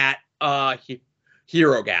music at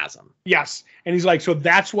HeroGasm. Yes. And he's like, so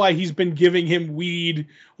that's why he's been giving him weed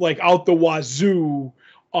like out the wazoo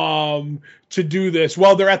to do this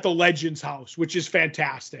while they're at the Legends house, which is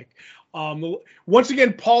fantastic. Once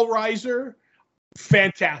again, Paul Reiser,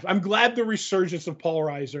 fantastic. I'm glad the resurgence of Paul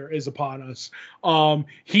Reiser is upon us.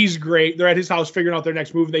 He's great. They're at his house figuring out their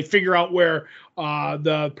next move. They figure out where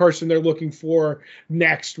the person they're looking for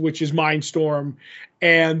next, which is Mindstorm,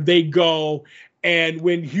 and they go. And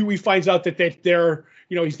when Huey finds out that they're,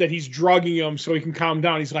 he's drugging him so he can calm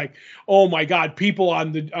down, he's like, oh my God, people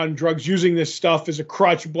on drugs using this stuff as a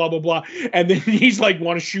crutch, blah, blah, blah. And then he's like,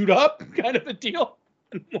 want to shoot up kind of a deal.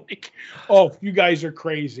 I'm like, oh, you guys are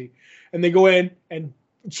crazy. And they go in and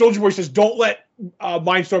Soldier Boy says, don't let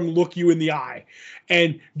Mindstorm look you in the eye.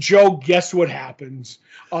 And Joe, guess what happens?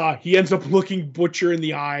 He ends up looking Butcher in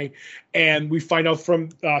the eye, and we find out from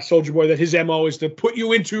Soldier Boy that his MO is to put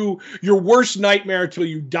you into your worst nightmare until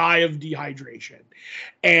you die of dehydration.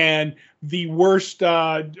 And the worst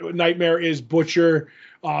nightmare is Butcher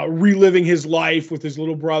reliving his life with his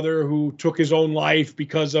little brother who took his own life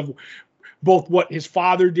because of both what his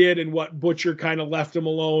father did and what Butcher kind of left him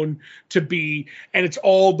alone to be. And it's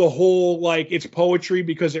all the whole, like, it's poetry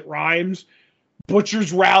because it rhymes.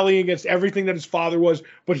 Butcher's rallying against everything that his father was,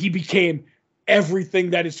 but he became everything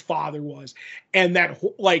that his father was. And that,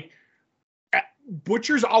 like,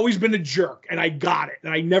 Butcher's always been a jerk, and I got it.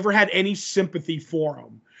 And I never had any sympathy for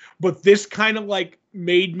him. But this kind of, like,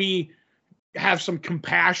 made me have some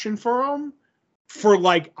compassion for him for,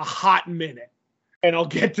 like, a hot minute. And I'll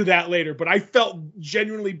get to that later. But I felt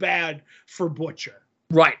genuinely bad for Butcher.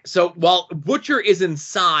 Right. So while Butcher is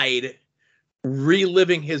inside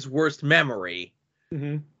reliving his worst memory,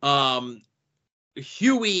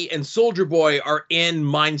 Huey and Soldier Boy are in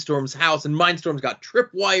Mindstorm's house, and Mindstorm's got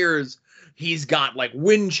tripwires. He's got, like,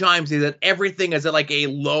 wind chimes. He's got everything as like a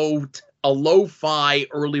lo-fi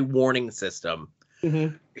early warning system.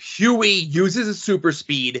 Huey uses his super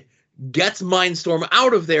speed, gets Mindstorm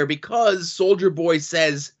out of there because Soldier Boy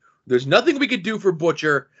says, there's nothing we could do for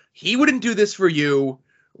Butcher. He wouldn't do this for you.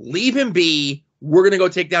 Leave him be. We're going to go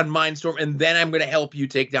take down Mindstorm, and then I'm going to help you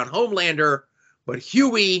take down Homelander. But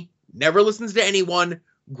Huey never listens to anyone,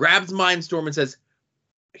 grabs Mindstorm and says,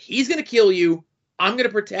 he's going to kill you. I'm going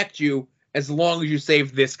to protect you as long as you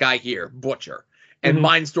save this guy here, Butcher. And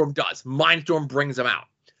Mindstorm does. Mindstorm brings him out.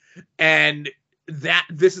 And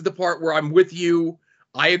this is the part where I'm with you.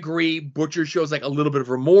 I agree. Butcher shows, like, a little bit of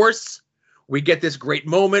remorse. We get this great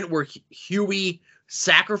moment where Huey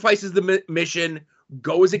sacrifices the mission,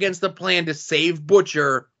 goes against the plan to save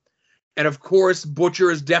Butcher. And, of course,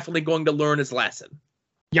 Butcher is definitely going to learn his lesson.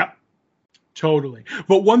 Yep. Totally.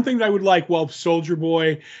 But one thing that I would like, while Soldier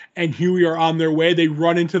Boy and Huey are on their way, they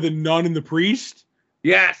run into the nun and the priest.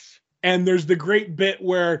 Yes. And there's the great bit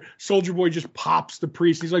where Soldier Boy just pops the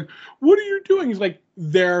priest. He's like, what are you doing? He's like,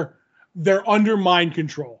 they're under mind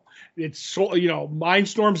control. It's so,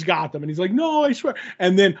 Mindstorm's got them. And he's like, no, I swear.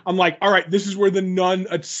 And then I'm like, all right, this is where the nun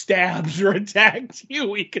stabs or attacks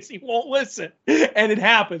Huey because he won't listen. And it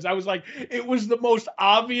happens. I was like, it was the most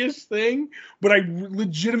obvious thing, but I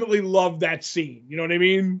legitimately love that scene. You know what I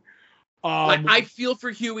mean? I feel for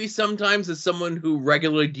Huey sometimes as someone who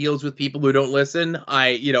regularly deals with people who don't listen.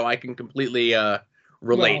 I can completely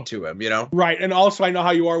relate to him, Right. And also I know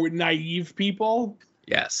how you are with naive people.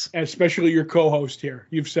 Yes. And especially your co-host here.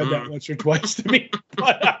 You've said that once or twice to me.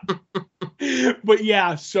 But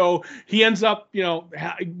yeah, so he ends up,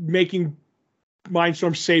 making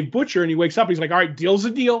Mindstorm save Butcher, and he wakes up. He's like, all right, deal's a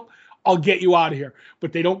deal. I'll get you out of here.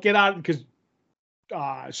 But they don't get out because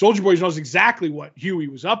Soldier Boy knows exactly what Huey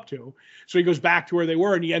was up to. So he goes back to where they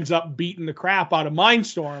were, and he ends up beating the crap out of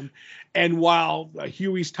Mindstorm. And while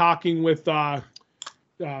Huey's talking with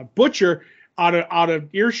Butcher, out of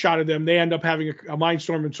earshot of them, they end up having a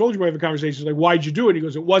Mindstorm and Soldier Boy have a conversation. Like, why'd you do it? He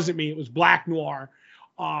goes, it wasn't me. It was Black Noir,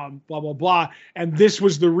 blah, blah, blah. And this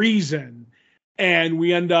was the reason. And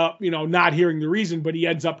we end up, not hearing the reason, but he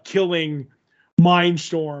ends up killing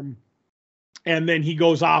Mindstorm. And then he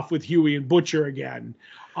goes off with Huey and Butcher again.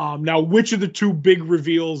 Now, which of the two big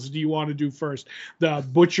reveals do you want to do first? The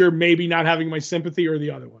Butcher maybe not having my sympathy, or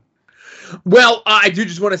the other one? Well, I do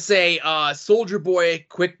just want to say, Soldier Boy,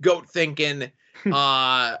 quick goat thinking.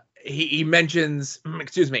 He mentions,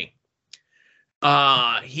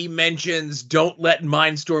 he mentions, don't let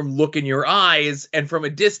Mindstorm look in your eyes. And from a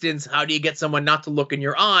distance, how do you get someone not to look in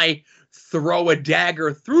your eye? Throw a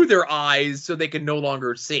dagger through their eyes so they can no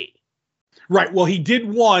longer see. Right. Well, he did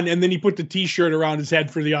one, and then he put the T-shirt around his head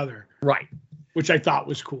for the other. Right. Which I thought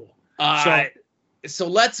was cool. So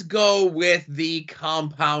let's go with the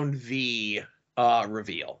Compound V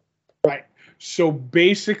reveal. Right. So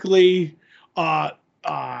basically,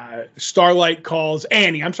 Starlight calls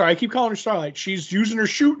Annie. I'm sorry, I keep calling her Starlight. She's using her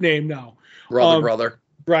shoot name now. Brother.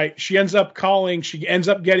 Right. She ends up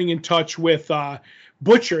getting in touch with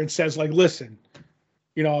Butcher and says, like, listen,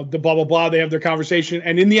 the blah, blah, blah. They have their conversation.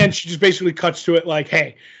 And in the end, she just basically cuts to it like,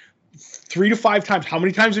 hey, 3 to 5 times. How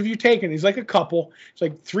many times have you taken? He's like, a couple. It's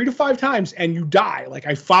like 3 to 5 times and you die. Like,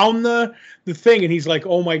 I found the thing. And he's like,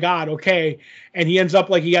 oh my God. Okay. And he ends up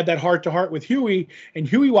like, he had that heart to heart with Huey, and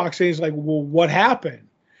Huey walks in. He's like, well, what happened?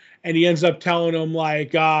 And he ends up telling him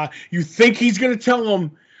like, you think he's going to tell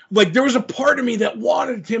him like there was a part of me that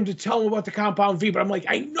wanted him to tell him about the Compound V, but I'm like,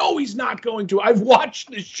 I know he's not going to. I've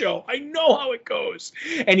watched this show. I know how it goes.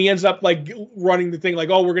 And he ends up like running the thing like,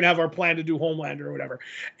 oh, we're going to have our plan to do Homelander or whatever.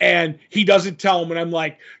 And he doesn't tell him. And I'm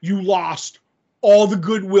like, you lost all the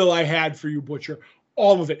goodwill I had for you, Butcher.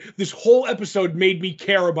 All of it. This whole episode made me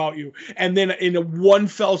care about you. And then in a one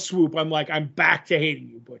fell swoop, I'm like, I'm back to hating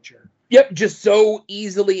you, Butcher. Yep, just so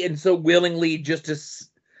easily and so willingly just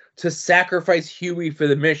to sacrifice Huey for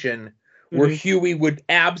the mission, where Huey would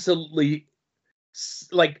absolutely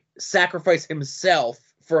like sacrifice himself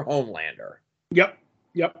for Homelander. Yep.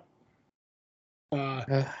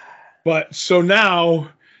 But so now,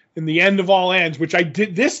 in the end of all ends, which I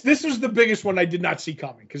did, this was the biggest one I did not see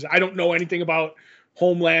coming because I don't know anything about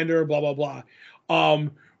Homelander, blah blah blah.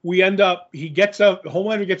 We end up,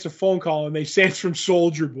 Homelander gets a phone call and they say it's from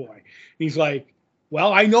Soldier Boy. And he's like,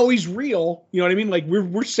 well, I know he's real. You know what I mean? Like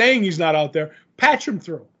we're saying he's not out there. Patch him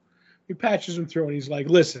through. He patches him through and he's like,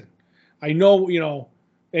 listen, I know,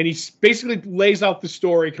 and he basically lays out the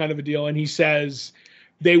story kind of a deal. And he says,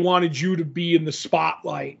 they wanted you to be in the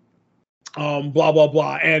spotlight, blah, blah,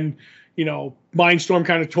 blah. And, Mindstorm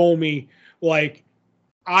kind of told me like,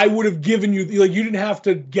 I would have given you, like, you didn't have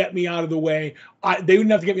to get me out of the way. They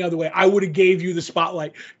wouldn't have to get me out of the way. I would have gave you the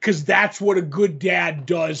spotlight because that's what a good dad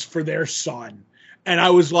does for their son. And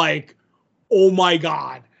I was like, oh my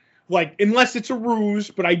God. Like, unless it's a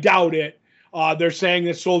ruse, but I doubt it. They're saying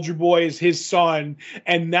that Soldier Boy is his son.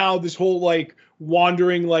 And now this whole, like,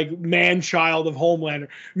 wandering, like, man-child of Homelander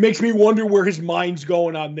makes me wonder where his mind's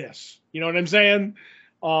going on this. You know what I'm saying?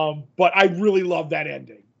 But I really love that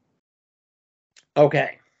ending.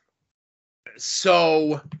 Okay.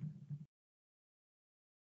 So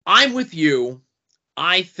I'm with you.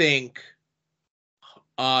 I think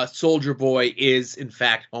Soldier Boy is in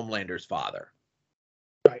fact Homelander's father.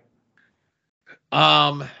 Right.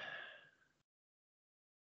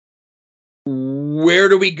 Where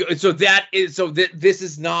do we go? So this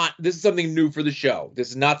is something new for the show. This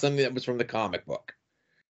is not something that was from the comic book.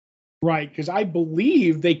 Right, because I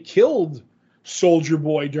believe they killed Soldier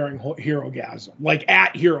Boy during Herogasm, like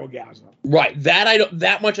at Herogasm. Right.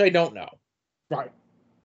 That much I don't know. Right.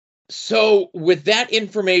 So with that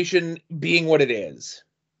information being what it is,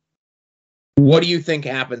 what do you think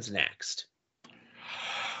happens next?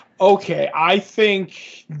 Okay, I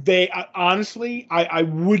think honestly, I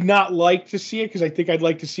would not like to see it because I think I'd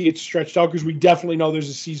like to see it stretched out because we definitely know there's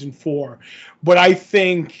a season 4. But I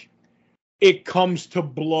think it comes to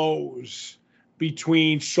blows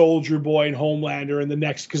between Soldier Boy and Homelander in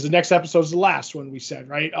because the next episode is the last one we said,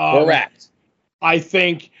 right? Correct. I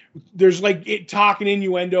think there's like talk and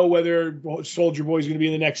innuendo whether Soldier Boy is going to be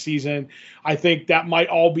in the next season. I think that might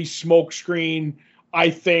all be smokescreen. I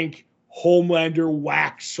think Homelander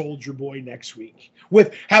whacks Soldier Boy next week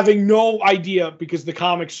with having no idea because the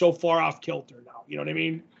comic's so far off kilter now. You know what I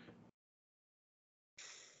mean?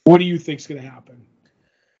 What do you think's going to happen?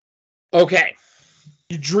 Okay.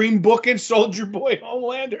 You dream booking Soldier Boy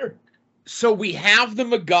Homelander? So we have the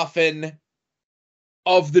MacGuffin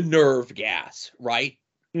of the nerve gas, right?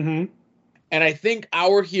 Mm-hmm. And I think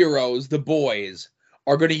our heroes, the boys,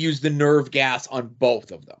 are going to use the nerve gas on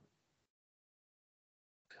both of them.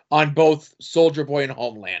 On both Soldier Boy and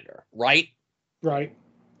Homelander, right? Right.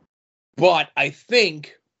 But I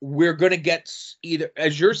think we're going to get either,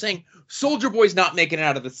 as you're saying, Soldier Boy's not making it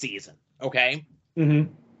out of the season, okay?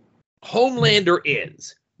 Mm-hmm. Homelander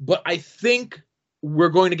is, but I think we're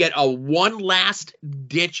going to get a one last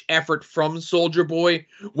ditch effort from Soldier Boy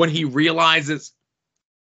when he realizes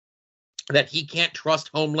that he can't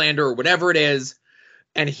trust Homelander or whatever it is,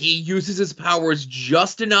 and he uses his powers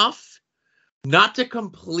just enough not to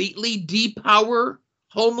completely depower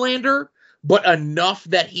Homelander, but enough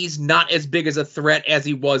that he's not as big as a threat as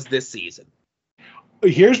he was this season.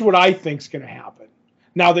 Here's what I think's going to happen.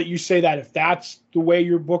 Now that you say that, if that's the way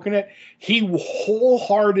you're booking it, he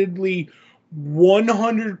wholeheartedly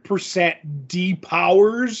 100%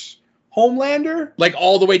 depowers Homelander. Like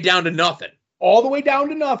all the way down to nothing. All the way down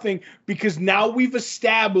to nothing, because now we've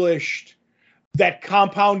established that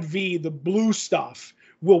Compound V, the blue stuff,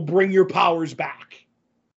 will bring your powers back.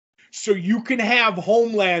 So you can have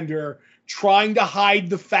Homelander trying to hide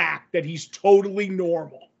the fact that he's totally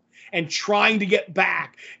normal and trying to get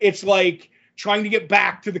back. It's like trying to get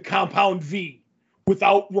back to the Compound V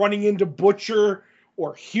without running into Butcher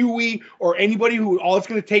or Huey or anybody who all it's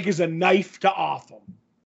going to take is a knife to off him.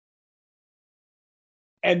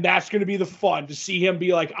 And that's going to be the fun to see him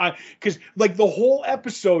be like, because like the whole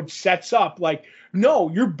episode sets up like,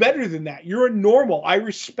 no, you're better than that. You're a normal. I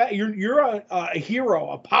respect you're a hero,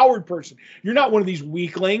 a powered person. You're not one of these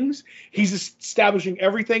weaklings. He's establishing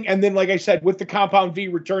everything. And then, like I said, with the Compound V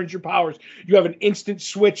returns your powers, you have an instant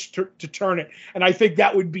switch to turn it. And I think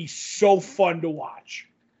that would be so fun to watch.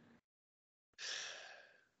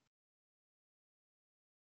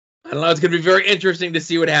 I don't know. It's going to be very interesting to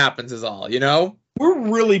see what happens is all, you know? We're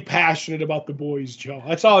really passionate about the boys, Joe.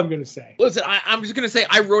 That's all I'm going to say. Listen, I'm just going to say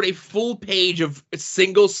I wrote a full page of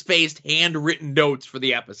single-spaced handwritten notes for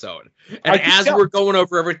the episode. And as we're going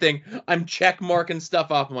over everything, I'm check marking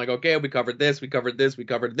stuff off. I'm like, okay, we covered this, we covered this, we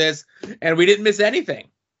covered this. And we didn't miss anything.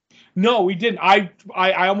 No, we didn't. I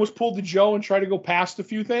almost pulled the Joe and tried to go past a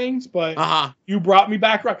few things, but you brought me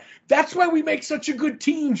back around. That's why we make such a good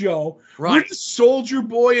team, Joe. Right. We're the Soldier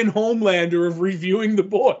Boy and Homelander of reviewing the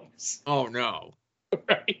boys. Oh, no.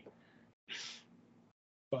 Right.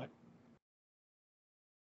 But.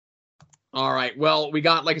 All right. Well, we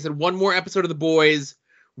got, like I said, one more episode of the boys.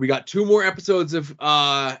 We got 2 more episodes of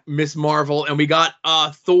Miss Marvel, and we got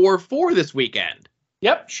Thor 4 this weekend.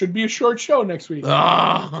 Yep, should be a short show next week.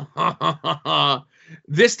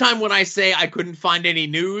 This time when I say I couldn't find any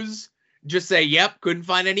news, just say, yep, couldn't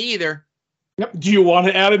find any either. Yep. Do you want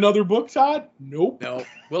to add another book, Todd? Nope. No.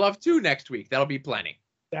 We'll have 2 next week. That'll be plenty.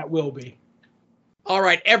 That will be. All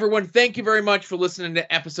right, everyone, thank you very much for listening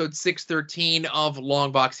to episode 613 of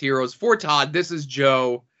Longbox Heroes. For Todd, this is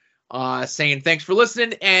Joe saying thanks for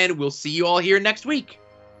listening, and we'll see you all here next week.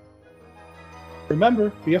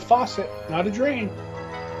 Remember, be a faucet, not a drain.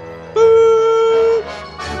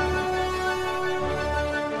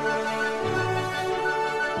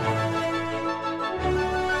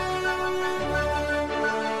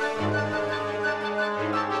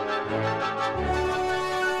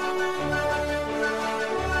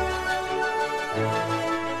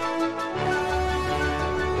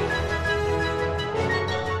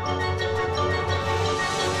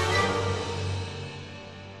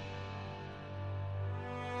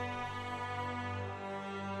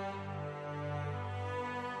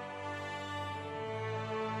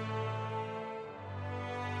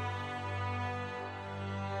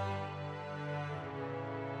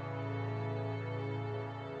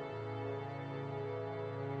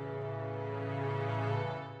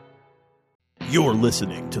 You're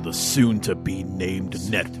listening to the soon-to-be-named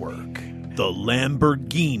network, the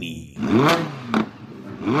Lamborghini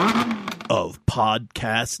of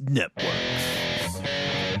Podcast Network.